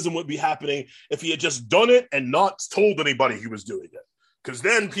criticism would be happening if he had just done it and not told anybody he was doing it. Because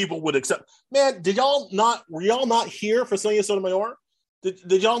then people would accept. Man, were y'all not here for Sonia Sotomayor?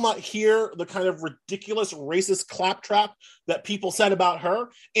 Did y'all not hear the kind of ridiculous racist claptrap that people said about her?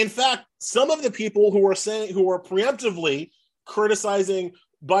 In fact, some of the people who were preemptively criticizing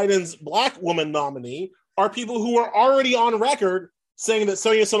Biden's black woman nominee are people who are already on record saying that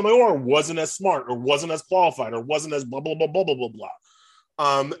Sonia Sotomayor wasn't as smart or wasn't as qualified or wasn't as blah, blah, blah, blah, blah, blah,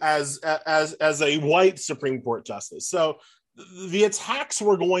 blah, as a white Supreme Court justice. So the attacks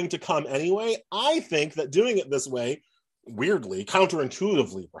were going to come anyway. I think that doing it this way, weirdly,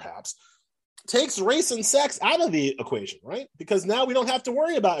 counterintuitively perhaps, takes race and sex out of the equation, right? Because now we don't have to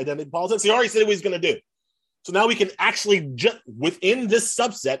worry about identity politics. He already said what he's going to do. So now we can actually, within this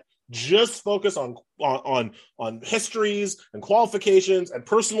subset, just focus on histories and qualifications and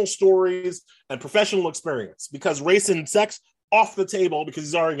personal stories and professional experience, because race and sex off the table, because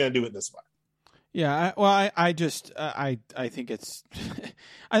he's already going to do it this way. Yeah, I think it's,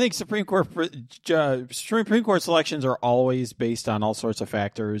 I think Supreme Court selections are always based on all sorts of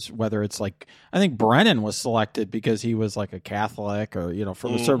factors. Whether it's like, I think Brennan was selected because he was like a Catholic, or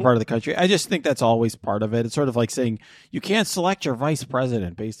from a certain part of the country. I just think that's always part of it. It's sort of like saying you can't select your vice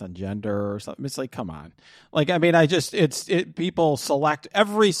president based on gender or something. It's like, come on, like, I mean, people select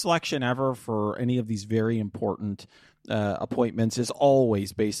every selection ever for any of these very important appointments is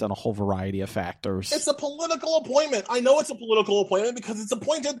always based on a whole variety of factors. It's a political appointment. I know it's a political appointment because it's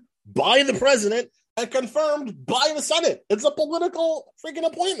appointed by the president and confirmed by the Senate. It's a political freaking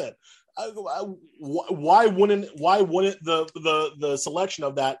appointment. Why wouldn't the selection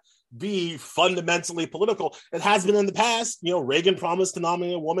of that be fundamentally political? It has been in the past. Reagan promised to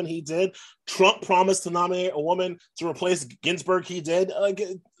nominate a woman, he did. Trump promised to nominate a woman to replace Ginsburg, he did.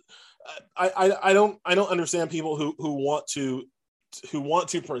 I don't understand people who want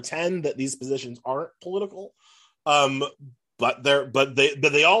to pretend that these positions aren't political, but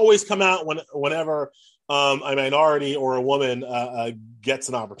they always come out whenever a minority or a woman gets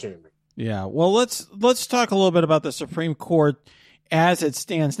an opportunity. Yeah, well, let's talk a little bit about the Supreme Court as it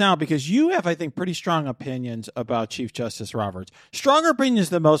stands now, because you have, I think, pretty strong opinions about Chief Justice Roberts. Stronger opinions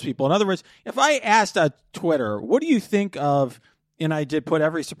than most people. In other words, if I asked on Twitter, what do you think of, and I did put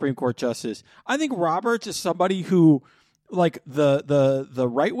every Supreme Court justice, I think Roberts is somebody who, like, the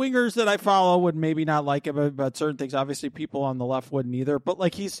right wingers that I follow would maybe not like him about certain things. Obviously, people on the left wouldn't either. But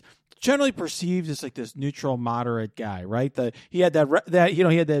like, he's generally perceived as like this neutral, moderate guy, right? He had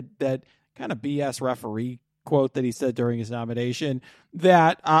that kind of BS referee quote that he said during his nomination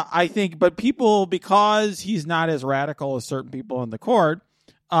that I think, but people, because he's not as radical as certain people in the court,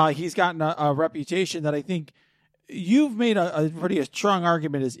 he's gotten a reputation that I think you've made a pretty strong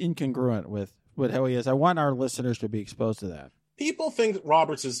argument is incongruent with how he is. I want our listeners to be exposed to that. People think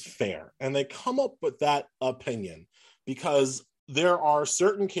Roberts is fair, and they come up with that opinion because there are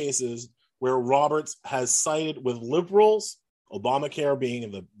certain cases where Roberts has sided with liberals, Obamacare being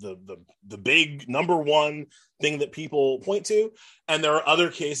the big number one thing that people point to, and there are other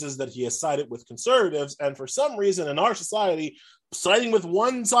cases that he has sided with conservatives. And for some reason in our society, siding with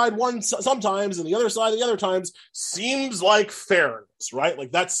one side sometimes and the other side the other times seems like fairness, right?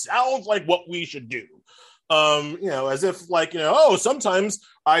 Like that sounds like what we should do. As if like, sometimes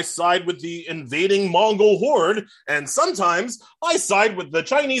I side with the invading Mongol horde, and sometimes I side with the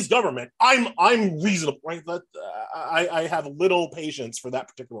Chinese government. I'm reasonable, right? That I have little patience for that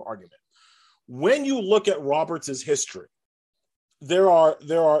particular argument. When you look at Roberts's history, there are.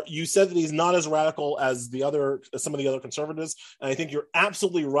 You said that he's not as radical as some of the other conservatives, and I think you're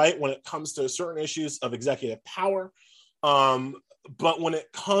absolutely right when it comes to certain issues of executive power. But when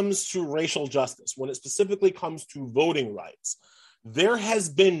it comes to racial justice, when it specifically comes to voting rights, there has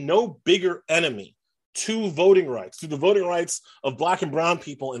been no bigger enemy to voting rights, to the voting rights of Black and brown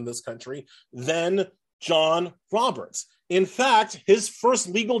people in this country, than John Roberts. In fact, his first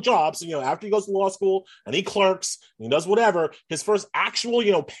legal job, so, after he goes to law school and he clerks and he does whatever, his first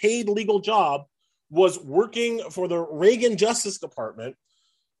actual, paid legal job was working for the Reagan Justice Department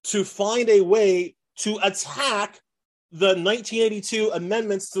to find a way to attack the 1982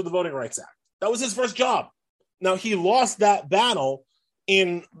 amendments to the Voting Rights Act. That was his first job. Now, he lost that battle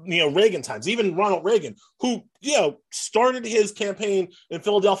in Reagan times. Even Ronald Reagan, who started his campaign in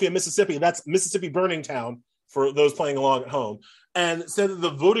Philadelphia, Mississippi. That's Mississippi Burning Town for those playing along at home, and said that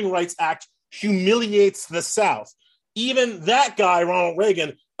the Voting Rights Act humiliates the South. Even that guy, Ronald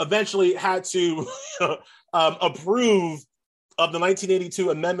Reagan, eventually had to approve of the 1982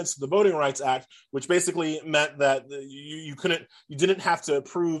 amendments to the Voting Rights Act, which basically meant that you didn't have to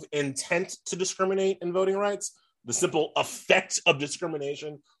prove intent to discriminate in voting rights. The simple effect of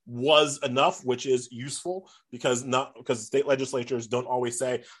discrimination was enough, which is useful because state legislatures don't always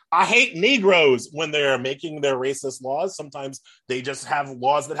say, I hate Negroes when they're making their racist laws. Sometimes they just have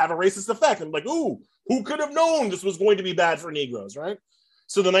laws that have a racist effect. And like, ooh, who could have known this was going to be bad for Negroes, right?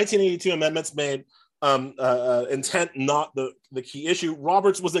 So the 1982 amendments made intent not the key issue.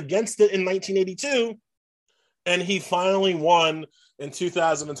 Roberts was against it in 1982, and he finally won in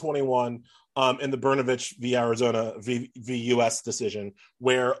 2021 in the Brnovich v. Arizona v. U.S. decision,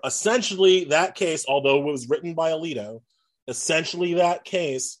 where essentially that case, although it was written by Alito, essentially that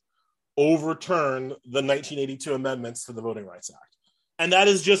case overturned the 1982 amendments to the Voting Rights Act. And that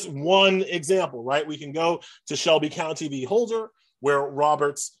is just one example, right? We can go to Shelby County v. Holder, where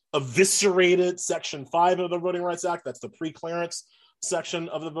Roberts eviscerated Section 5 of the Voting Rights Act. That's the pre-clearance section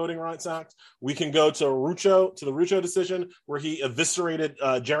of the Voting Rights Act. We can go to the Rucho decision, where he eviscerated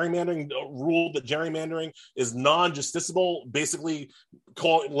gerrymandering, ruled that gerrymandering is non-justiciable, basically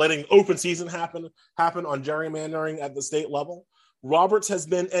letting open season happen on gerrymandering at the state level. Roberts has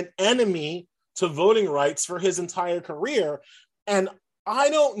been an enemy to voting rights for his entire career. And I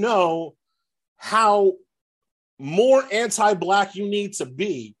don't know how more anti-Black you need to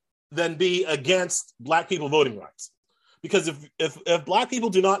be than be against Black people voting rights. Because if Black people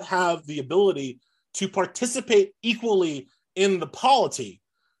do not have the ability to participate equally in the polity,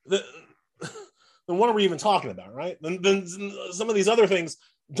 then what are we even talking about, right? Then some of these other things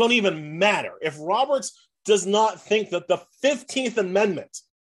don't even matter. If Roberts does not think that the 15th Amendment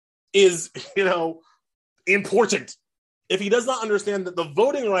is, important, if he does not understand that the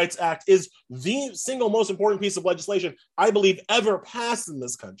Voting Rights Act is the single most important piece of legislation I believe ever passed in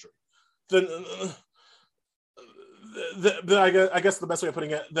this country, then I guess the best way of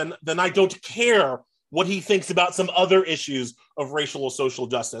putting it, then I don't care what he thinks about some other issues of racial or social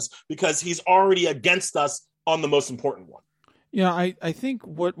justice, because he's already against us on the most important one. I think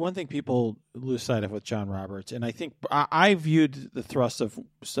one thing people lose sight of with John Roberts, and I think I viewed the thrust of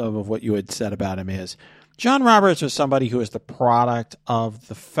some of what you had said about him is, John Roberts was somebody who is the product of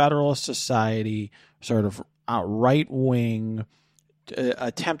the Federalist Society sort of right-wing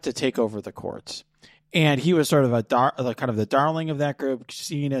attempt to take over the courts. And he was sort of kind of the darling of that group,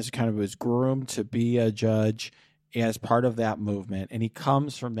 seen as kind of was groomed to be a judge as part of that movement. And he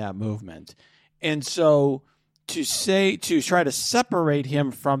comes from that movement. And so to try to separate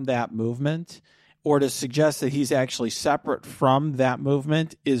him from that movement, or to suggest that he's actually separate from that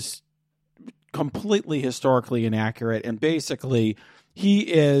movement, is completely historically inaccurate. And basically, he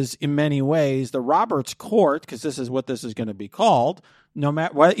is in many ways the Roberts Court, because this is what this is going to be called. No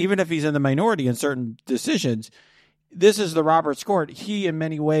matter what, even if he's in the minority in certain decisions, this is the Roberts Court. He, in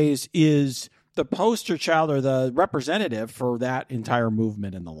many ways, is the poster child or the representative for that entire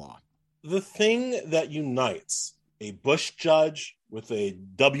movement in the law. The thing that unites a Bush judge with a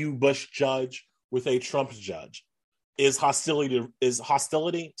W. Bush judge with a Trump judge is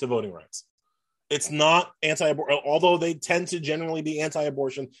hostility to voting rights. It's not anti-abortion. Although they tend to generally be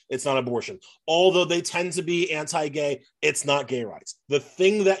anti-abortion, it's not abortion. Although they tend to be anti-gay, it's not gay rights. The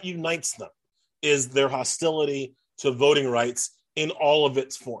thing that unites them is their hostility to voting rights in all of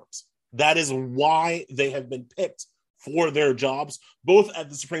its forms. That is why they have been picked for their jobs, both at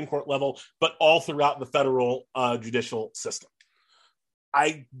the Supreme Court level, but all throughout the federal judicial system.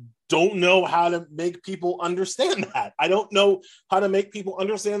 I don't know how to make people understand that. I don't know how to make people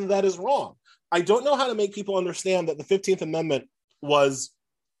understand that is wrong. I don't know how to make people understand that the 15th Amendment was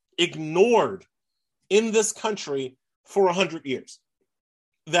ignored in this country for 100 years.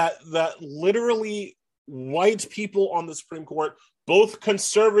 That literally white people on the Supreme Court, both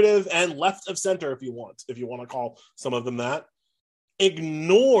conservative and left of center, if you want to call some of them that,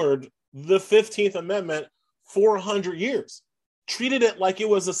 ignored the 15th Amendment for 100 years, treated it like it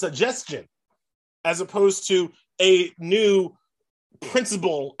was a suggestion, as opposed to a new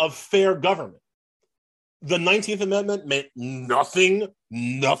principle of fair government. The 19th Amendment meant nothing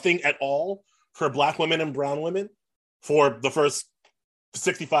at all for Black women and brown women for the first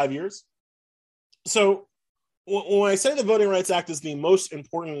 65 years. So when I say the Voting Rights Act is the most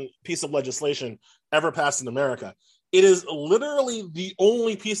important piece of legislation ever passed in America, it is literally the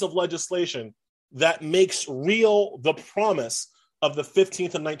only piece of legislation that makes real the promise of the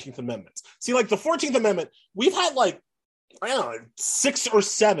 15th and 19th Amendments. See, like the 14th Amendment, we've had 6 or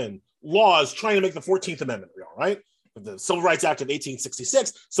 7 laws trying to make the 14th Amendment real, right? The Civil Rights Act of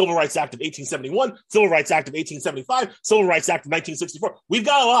 1866, Civil Rights Act of 1871, Civil Rights Act of 1875, Civil Rights Act of 1964. We've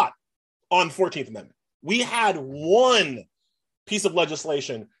got a lot on 14th Amendment. We had one piece of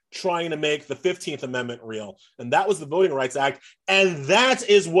legislation trying to make the 15th Amendment real, and that was the Voting Rights Act, and that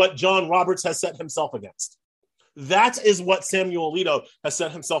is what John Roberts has set himself against. That is what Samuel Alito has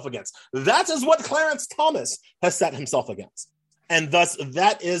set himself against. That is what Clarence Thomas has set himself against. And thus,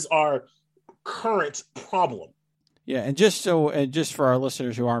 that is our current problem. Yeah, and just for our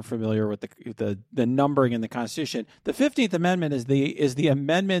listeners who aren't familiar with the numbering in the Constitution, the 15th Amendment is the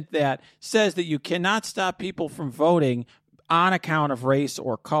amendment that says that you cannot stop people from voting on account of race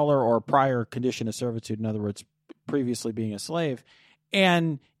or color or prior condition of servitude. In other words, previously being a slave.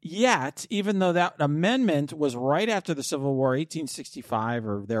 And yet, even though that amendment was right after the Civil War, 1865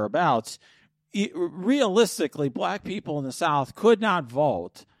 or thereabouts, realistically, Black people in the South could not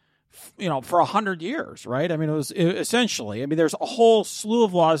vote, for 100 years, right? I mean, essentially, there's a whole slew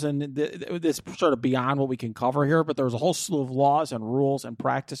of laws, and this sort of beyond what we can cover here, but there was a whole slew of laws and rules and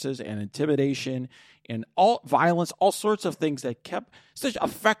practices and intimidation and all violence, all sorts of things that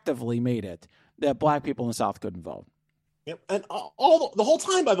effectively made it that Black people in the South couldn't vote. Yep. And the whole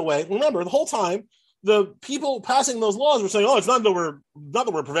time, by the way, remember, the whole time, the people passing those laws were saying, "Oh, it's not that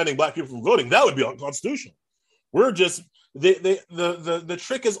we're preventing black people from voting. That would be unconstitutional. We're just the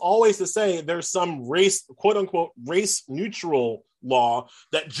trick is always to say there's some race, quote unquote, race neutral law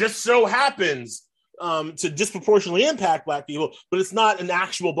that just so happens to disproportionately impact black people, but it's not an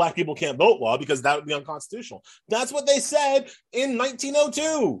actual black people can't vote law because that would be unconstitutional." That's what they said in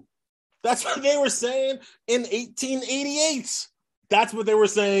 1902. That's what they were saying in 1888. That's what they were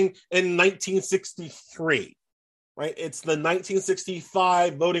saying in 1963. Right? It's the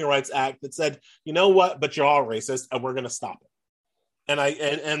 1965 Voting Rights Act that said, you know what, but you're all racist and we're going to stop it.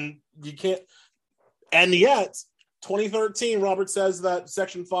 And you can't. And yet, 2013, Robert says that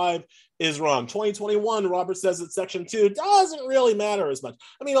Section 5 is wrong. 2021, Robert says that Section 2 doesn't really matter as much.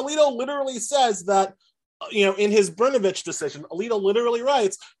 I mean, Alito literally says that, in his Brnovich decision, Alito literally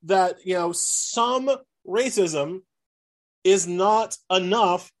writes that, some racism is not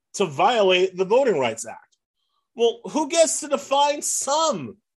enough to violate the Voting Rights Act. Well, who gets to define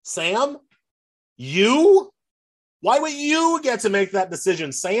some, Sam? You? Why would you get to make that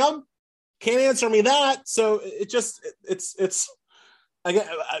decision, Sam? Can't answer me that. So it's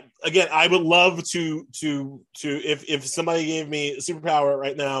again, I would love to if somebody gave me a superpower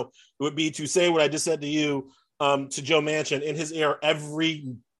right now, it would be to say what I just said to you, to Joe Manchin in his ear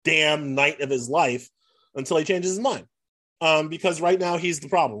every damn night of his life until he changes his mind. Because right now he's the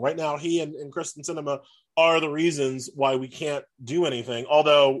problem. Right now he and Kyrsten Sinema are the reasons why we can't do anything.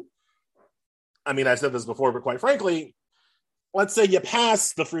 Although, I mean, I've said this before, but quite frankly, let's say you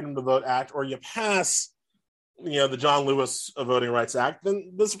pass the Freedom to Vote Act or you pass, the John Lewis Voting Rights Act,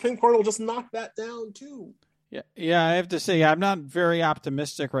 then the Supreme Court will just knock that down too. Yeah, I have to say, I'm not very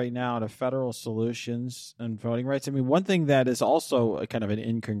optimistic right now to federal solutions and voting rights. I mean, one thing that is also a kind of an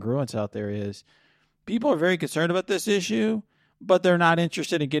incongruence out there is people are very concerned about this issue, but they're not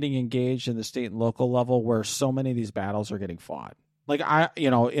interested in getting engaged in the state and local level where so many of these battles are getting fought. Like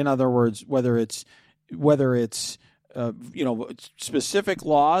in other words, whether it's specific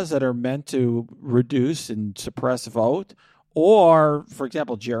laws that are meant to reduce and suppress vote, or, for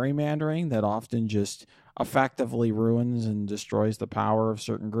example, gerrymandering that often just effectively ruins and destroys the power of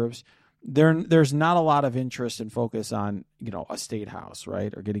certain groups. There's not a lot of interest and focus on, a state house,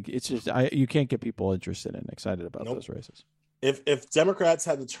 right? Or you can't get people interested and excited about those races. If Democrats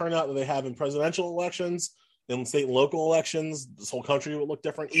had the turnout that they have in presidential elections, in state and local elections, this whole country would look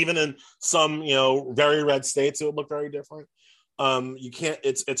different. Even in some, very red states, it would look very different. You can't.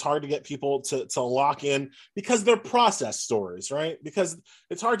 It's hard to get people to lock in because they're process stories, right? Because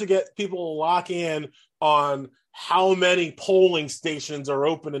it's hard to get people to lock in on how many polling stations are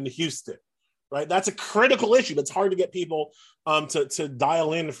open in Houston, right? That's a critical issue. It's hard to get people to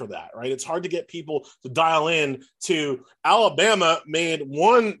dial in for that, right? It's hard to get people to dial in to Alabama made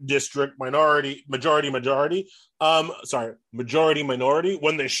one district majority minority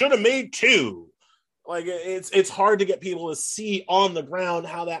when they should have made two. Like it's hard to get people to see on the ground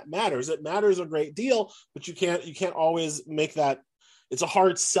how that matters. It matters a great deal, but you can't always make that. It's a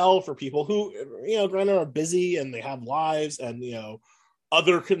hard sell for people who, granted, are busy and they have lives and,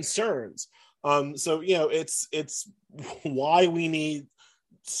 other concerns. So, it's why we need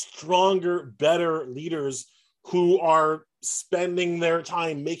stronger, better leaders who are spending their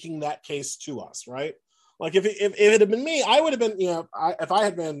time making that case to us, right? Like if it had been me, I would have been, if I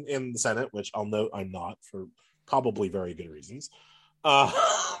had been in the Senate, which I'll note I'm not for probably very good reasons.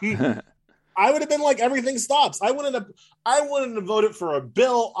 I would have been like, everything stops. I wouldn't have voted for a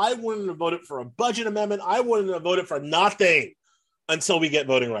bill. I wouldn't have voted for a budget amendment. I wouldn't have voted for nothing until we get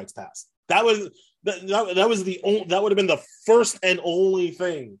voting rights passed. That would have been the first and only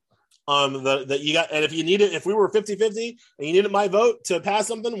thing that you got. And if we were 50-50 and you needed my vote to pass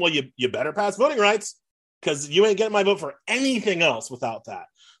something, well, you better pass voting rights because you ain't getting my vote for anything else without that.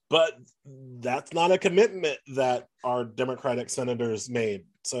 But that's not a commitment that our Democratic senators made.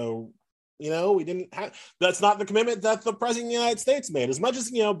 So, we didn't have, that's not the commitment that the president of the United States made. As much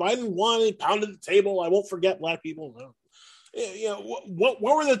as, Biden won, he pounded the table. I won't forget black people. What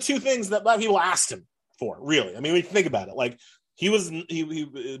were the two things that black people asked him for, really? I mean, we think about it. Like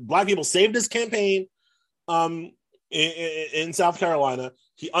black people saved his campaign in South Carolina.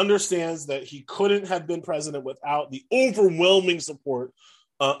 He understands that he couldn't have been president without the overwhelming support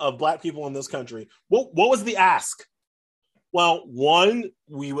of black people in this country. What was the ask? Well, one,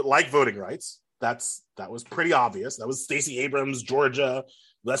 we would like voting rights. That was pretty obvious. That was Stacey Abrams, Georgia.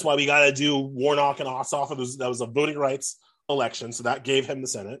 That's why we got to do Warnock and Ossoff. That was a voting rights election, so that gave him the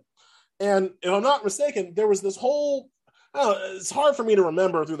Senate. And if I'm not mistaken, there was this whole, it's hard for me to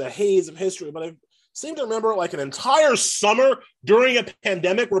remember through the haze of history, but I seem to remember like an entire summer during a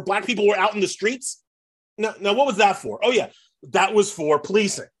pandemic where black people were out in the streets Now, what was that for? Oh, yeah, that was for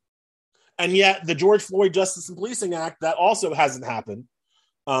policing. And yet the George Floyd Justice and Policing Act, that also hasn't happened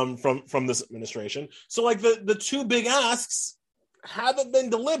from this administration. So like the two big asks haven't been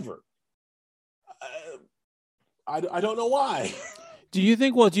delivered. I don't know why. Do you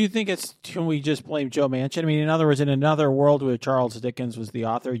think it's, can we just blame Joe Manchin? I mean, in other words, in another world where Charles Dickens was the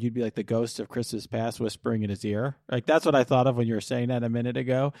author, you'd be like the ghost of Christmas past whispering in his ear. Like, that's what I thought of when you were saying that a minute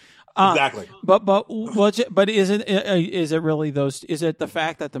ago. Exactly. But is it really those, is it the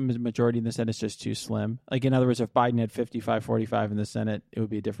fact that the majority in the Senate is just too slim? Like, in other words, if Biden had 55-45 in the Senate, it would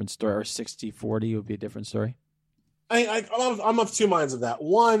be a different story, or 60-40, it would be a different story. I'm of two minds of that.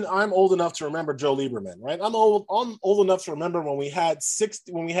 One, I'm old enough to remember Joe Lieberman, right? I'm old enough to remember when we had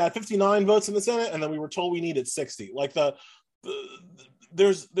 59 votes in the Senate, and then we were told we needed 60. Like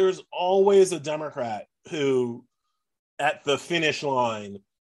there's always a Democrat who, at the finish line,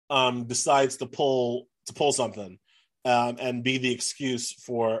 decides to pull something and be the excuse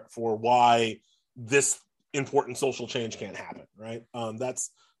for why this important social change can't happen, right?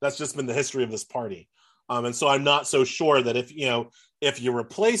 That's just been the history of this party. And so I'm not so sure that if you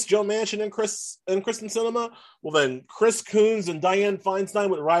replace Joe Manchin and Kristen Sinema, well, then Chris Coons and Dianne Feinstein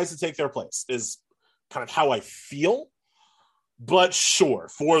would rise to take their place, is kind of how I feel. But sure,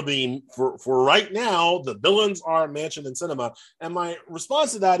 for right now, the villains are Manchin and Sinema. And my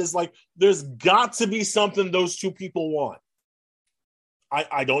response to that is like, there's got to be something those two people want.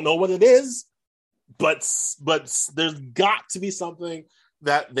 I don't know what it is, but there's got to be something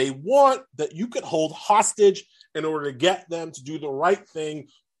that they want that you could hold hostage in order to get them to do the right thing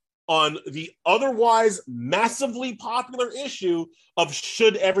on the otherwise massively popular issue of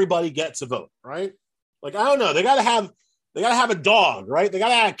should everybody get to vote, right? Like, I don't know. They gotta have a dog, right? They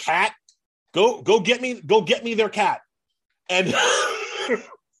gotta have a cat. Go get me their cat. And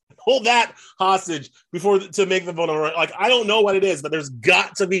hold that hostage to make the vote on it. Like, I don't know what it is, but there's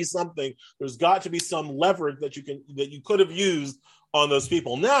got to be something. There's got to be some leverage that you could have used on those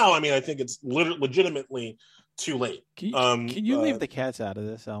people. Now, I mean, I think it's legitimately too late. Can you leave the cats out of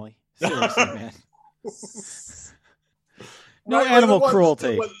this, Ellie? Seriously, man. No animal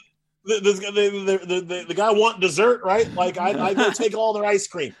cruelty. The guy want dessert, right? Like, I go take all their ice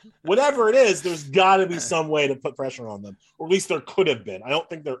cream. Whatever it is, there's got to be some way to put pressure on them. Or at least there could have been. I don't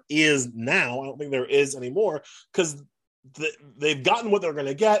think there is now. I don't think there is anymore, because they've gotten what they're going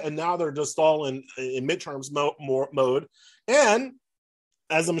to get, and now they're just all in midterms mode. And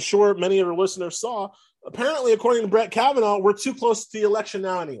as I'm sure many of your listeners saw, apparently, according to Brett Kavanaugh, we're too close to the election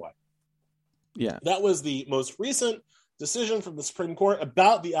now anyway. Yeah. That was the most recent decision from the Supreme Court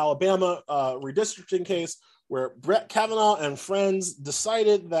about the Alabama redistricting case, where Brett Kavanaugh and friends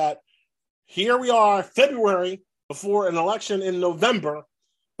decided that here we are, February, before an election in November,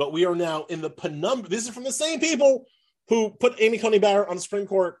 but we are now in the penumbra. This is from the same people who put Amy Coney Barrett on the Supreme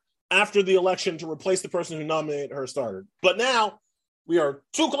Court after the election to replace the person who nominated her started. But now we are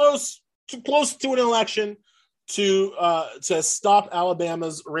too close to an election to stop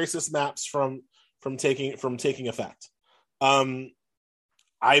Alabama's racist maps from taking effect.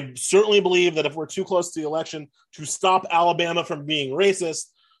 I certainly believe that if we're too close to the election to stop Alabama from being racist,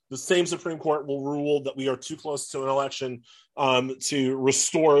 the same Supreme Court will rule that we are too close to an election to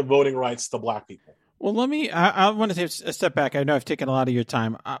restore voting rights to Black people. Well, I want to take a step back. I know I've taken a lot of your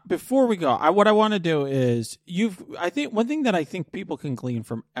time. Before we go, what I want to do is I think one thing that I think people can glean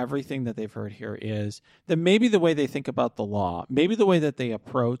from everything that they've heard here is that maybe the way they think about the law, maybe the way that they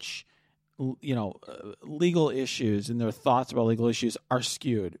approach, legal issues and their thoughts about legal issues are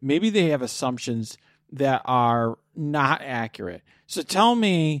skewed. Maybe they have assumptions that are not accurate. So tell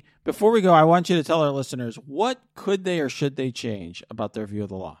me, before we go, I want you to tell our listeners, what could they or should they change about their view of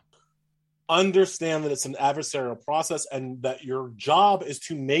the law? Understand that it's an adversarial process and that your job is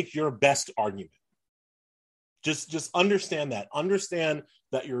to make your best argument. Just understand that. Understand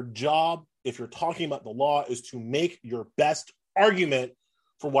that your job, if you're talking about the law, is to make your best argument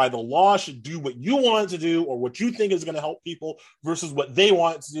for why the law should do what you want it to do or what you think is going to help people versus what they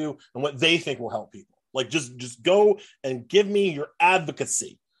want it to do and what they think will help people. Like, just go and give me your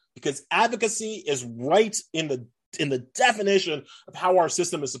advocacy, because advocacy is right in the definition of how our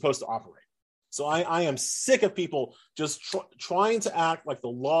system is supposed to operate. So I am sick of people just trying to act like the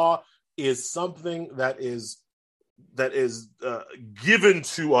law is something that is given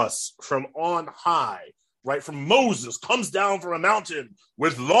to us from on high, right? From Moses, comes down from a mountain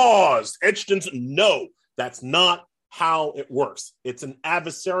with laws etched into. No, that's not how it works. It's an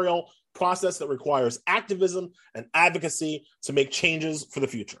adversarial process that requires activism and advocacy to make changes for the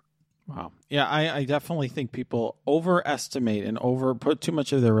future. Wow. Yeah, I definitely think people overestimate and put too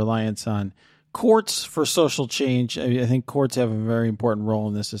much of their reliance on courts for social change. I think courts have a very important role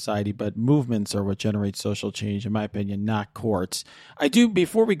in this society, but movements are what generate social change, in my opinion, not courts. I do,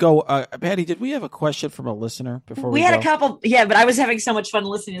 before we go, Patty, did we have a question from a listener before we had go? A couple, yeah, but I was having so much fun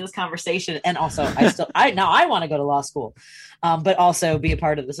listening to this conversation. And also I want to go to law school, but also be a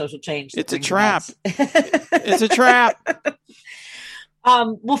part of the social change. It's a trap. It's a trap.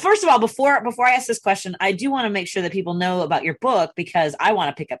 Well, first of all, before I ask this question, I do want to make sure that people know about your book, because I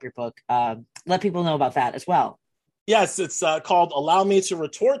want to pick up your book. Let people know about that as well. Yes, it's called Allow Me to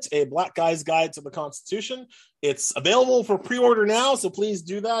Retort, A Black Guy's Guide to the Constitution. It's available for pre-order now, so please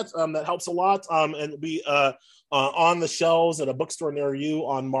do that. That helps a lot. And it'll be on the shelves at a bookstore near you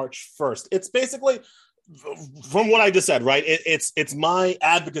on March 1st. It's basically, from what I just said, right? It's my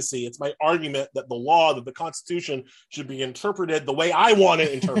advocacy. It's my argument that the law, that the Constitution should be interpreted the way I want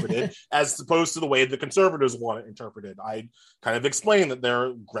it interpreted, as opposed to the way the conservatives want it interpreted. I kind of explain that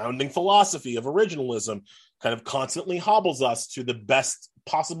their grounding philosophy of originalism kind of constantly hobbles us to the best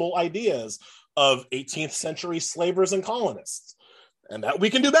possible ideas of 18th century slavers and colonists, and that we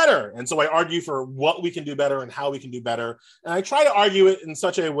can do better. And so I argue for what we can do better and how we can do better. And I try to argue it in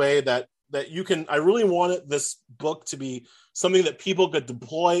such a way that you can, I really wanted this book to be something that people could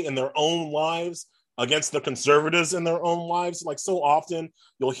deploy in their own lives against the conservatives in their own lives. Like, so often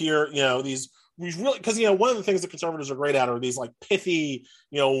you'll hear, these really, because, one of the things that conservatives are great at are these like pithy,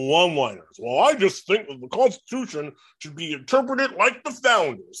 one-liners. Well, I just think that the Constitution should be interpreted like the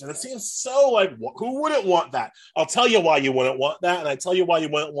founders. And it seems so like, who wouldn't want that? I'll tell you why you wouldn't want that. And I tell you why you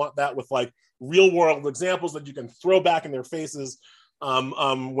wouldn't want that with like real world examples that you can throw back in their faces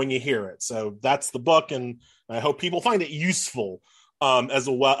when you hear it. So that's the book, and I hope people find it useful, as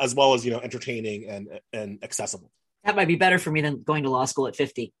well as entertaining and accessible. That might be better for me than going to law school at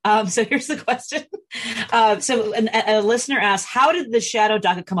 50. So here's the question. So a listener asked, how did the shadow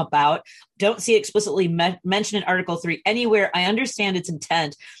docket come about? Don't see it explicitly mentioned in Article 3 anywhere. I understand its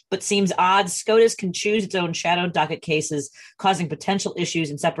intent, but seems odd. SCOTUS can choose its own shadow docket cases, causing potential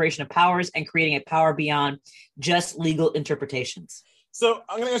issues in separation of powers and creating a power beyond just legal interpretations. So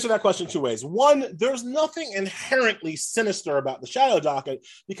I'm going to answer that question two ways. One, there's nothing inherently sinister about the shadow docket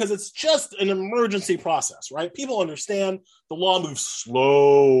because it's just an emergency process, right? People understand the law moves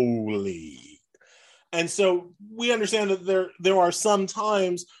slowly. And so we understand that there are some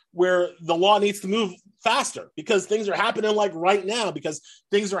times where the law needs to move faster because things are happening like right now, because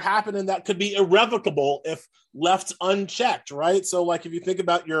things are happening that could be irrevocable if left unchecked, right? So like if you think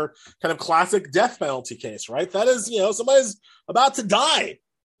about your kind of classic death penalty case, right? That is, somebody's about to die.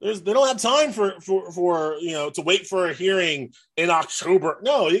 They don't have time for to wait for a hearing in October.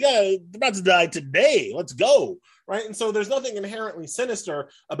 No, they're about to die today. Let's go. Right. And so there's nothing inherently sinister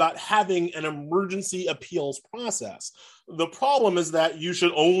about having an emergency appeals process. The problem is that you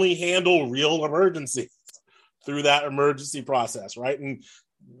should only handle real emergencies through that emergency process. Right. And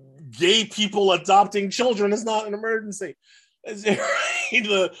gay people adopting children is not an emergency.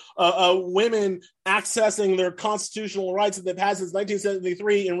 The women accessing their constitutional rights that they've had since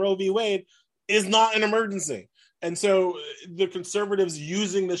 1973 in Roe v. Wade is not an emergency. And so the conservatives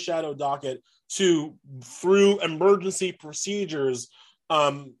using the shadow docket to, through emergency procedures,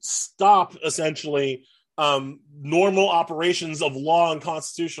 stop essentially normal operations of law and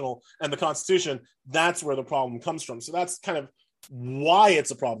the Constitution, that's where the problem comes from. So that's kind of why it's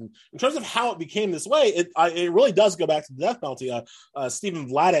a problem. In terms of how it became this way, it really does go back to the death penalty. Stephen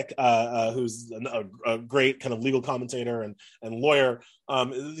Vladeck, who's a great kind of legal commentator and lawyer,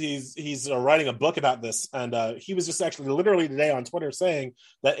 he's writing a book about this, and he was just actually literally today on Twitter saying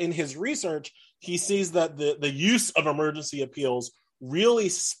that in his research, he sees that the use of emergency appeals really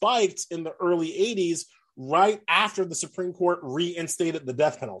spiked in the early 80s, right after the Supreme Court reinstated the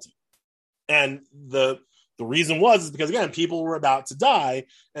death penalty. And the reason was because, again, people were about to die.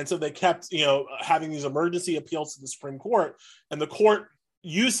 And so they kept, having these emergency appeals to the Supreme Court. And the court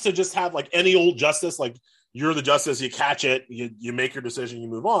used to just have like any old justice, like you're the justice, you catch it, you make your decision, you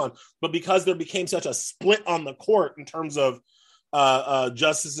move on. But because there became such a split on the court in terms of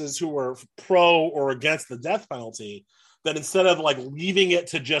justices who were pro or against the death penalty, that instead of like leaving it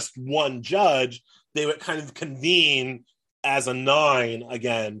to just one judge, they would kind of convene as a 9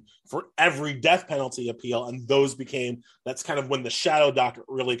 again for every death penalty appeal. And that's kind of when the shadow docket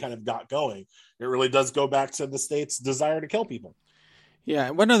really kind of got going. It really does go back to the state's desire to kill people. Yeah.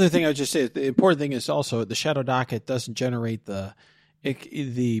 One other thing I would just say, the important thing is also the shadow docket doesn't generate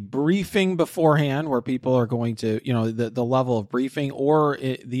the briefing beforehand where people are going to, the level of briefing or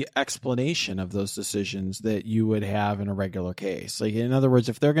the explanation of those decisions that you would have in a regular case. Like, in other words,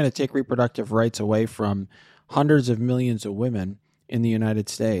 if they're going to take reproductive rights away from hundreds of millions of women in the United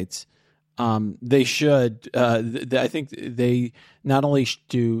States, They should. I think they not only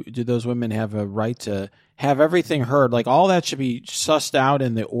do those women have a right to have everything heard, like all that should be sussed out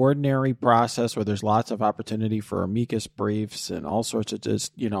in the ordinary process where there's lots of opportunity for amicus briefs and all sorts of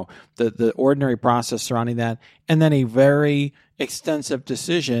just, the ordinary process surrounding that. And then a very extensive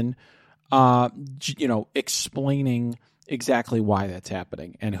decision, explaining exactly why that's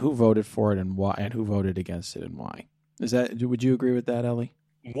happening and who voted for it and why, and who voted against it and why. Would you agree with that, Ellie?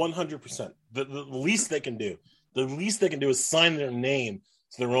 100%. The least they can do is sign their name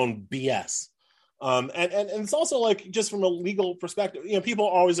to their own BS. And it's also like, just from a legal perspective, people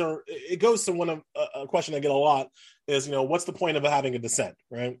always are, it goes to a question I get a lot is, what's the point of having a dissent,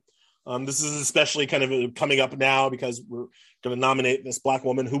 right? This is especially kind of coming up now because we're going to nominate this Black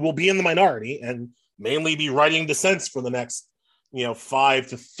woman who will be in the minority and mainly be writing dissents for the next, 5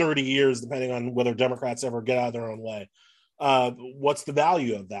 to 30 years, depending on whether Democrats ever get out of their own way. What's the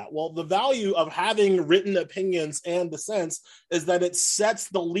value of that? Well, the value of having written opinions and dissents is that it sets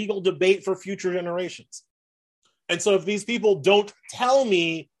the legal debate for future generations. And so if these people don't tell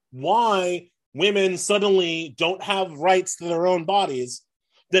me why women suddenly don't have rights to their own bodies,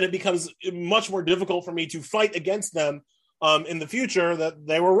 then it becomes much more difficult for me to fight against them in the future that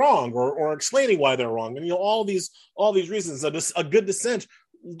they were wrong, or explaining why they're wrong. And all these reasons. A good dissent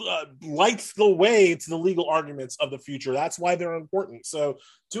lights the way to the legal arguments of the future. That's why they're important. So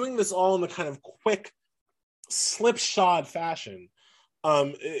doing this all in the kind of quick, slipshod fashion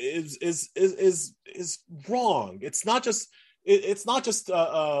is wrong. It's not just what's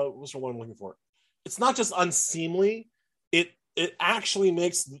the one I'm looking for? It's not just unseemly. It actually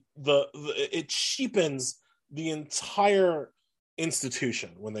makes it cheapens the entire institution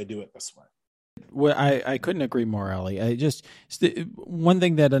when they do it this way. Well, I couldn't agree more, Ellie. One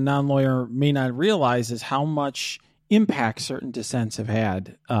thing that a non-lawyer may not realize is how much impact certain dissents have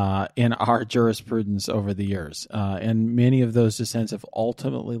had in our jurisprudence over the years. And many of those dissents have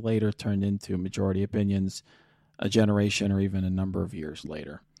ultimately later turned into majority opinions a generation or even a number of years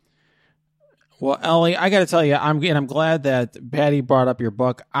later. Well, Ellie, I got to tell you, I'm glad that Patty brought up your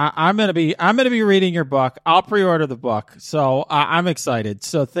book. I'm gonna be reading your book. I'll pre-order the book, so I'm excited.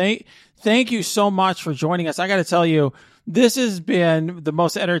 So thank you so much for joining us. I got to tell you, this has been the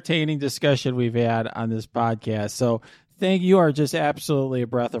most entertaining discussion we've had on this podcast. So thank you. You are just absolutely a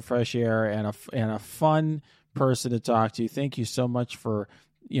breath of fresh air and a fun person to talk to. Thank you so much for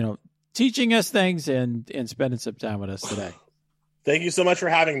teaching us things and spending some time with us today. Thank you so much for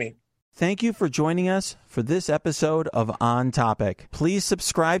having me. Thank you for joining us for this episode of On Topic. Please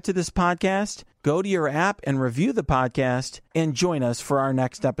subscribe to this podcast, go to your app and review the podcast, and join us for our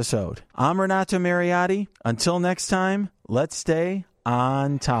next episode. I'm Renato Mariotti. Until next time, let's stay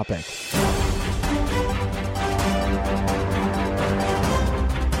on topic.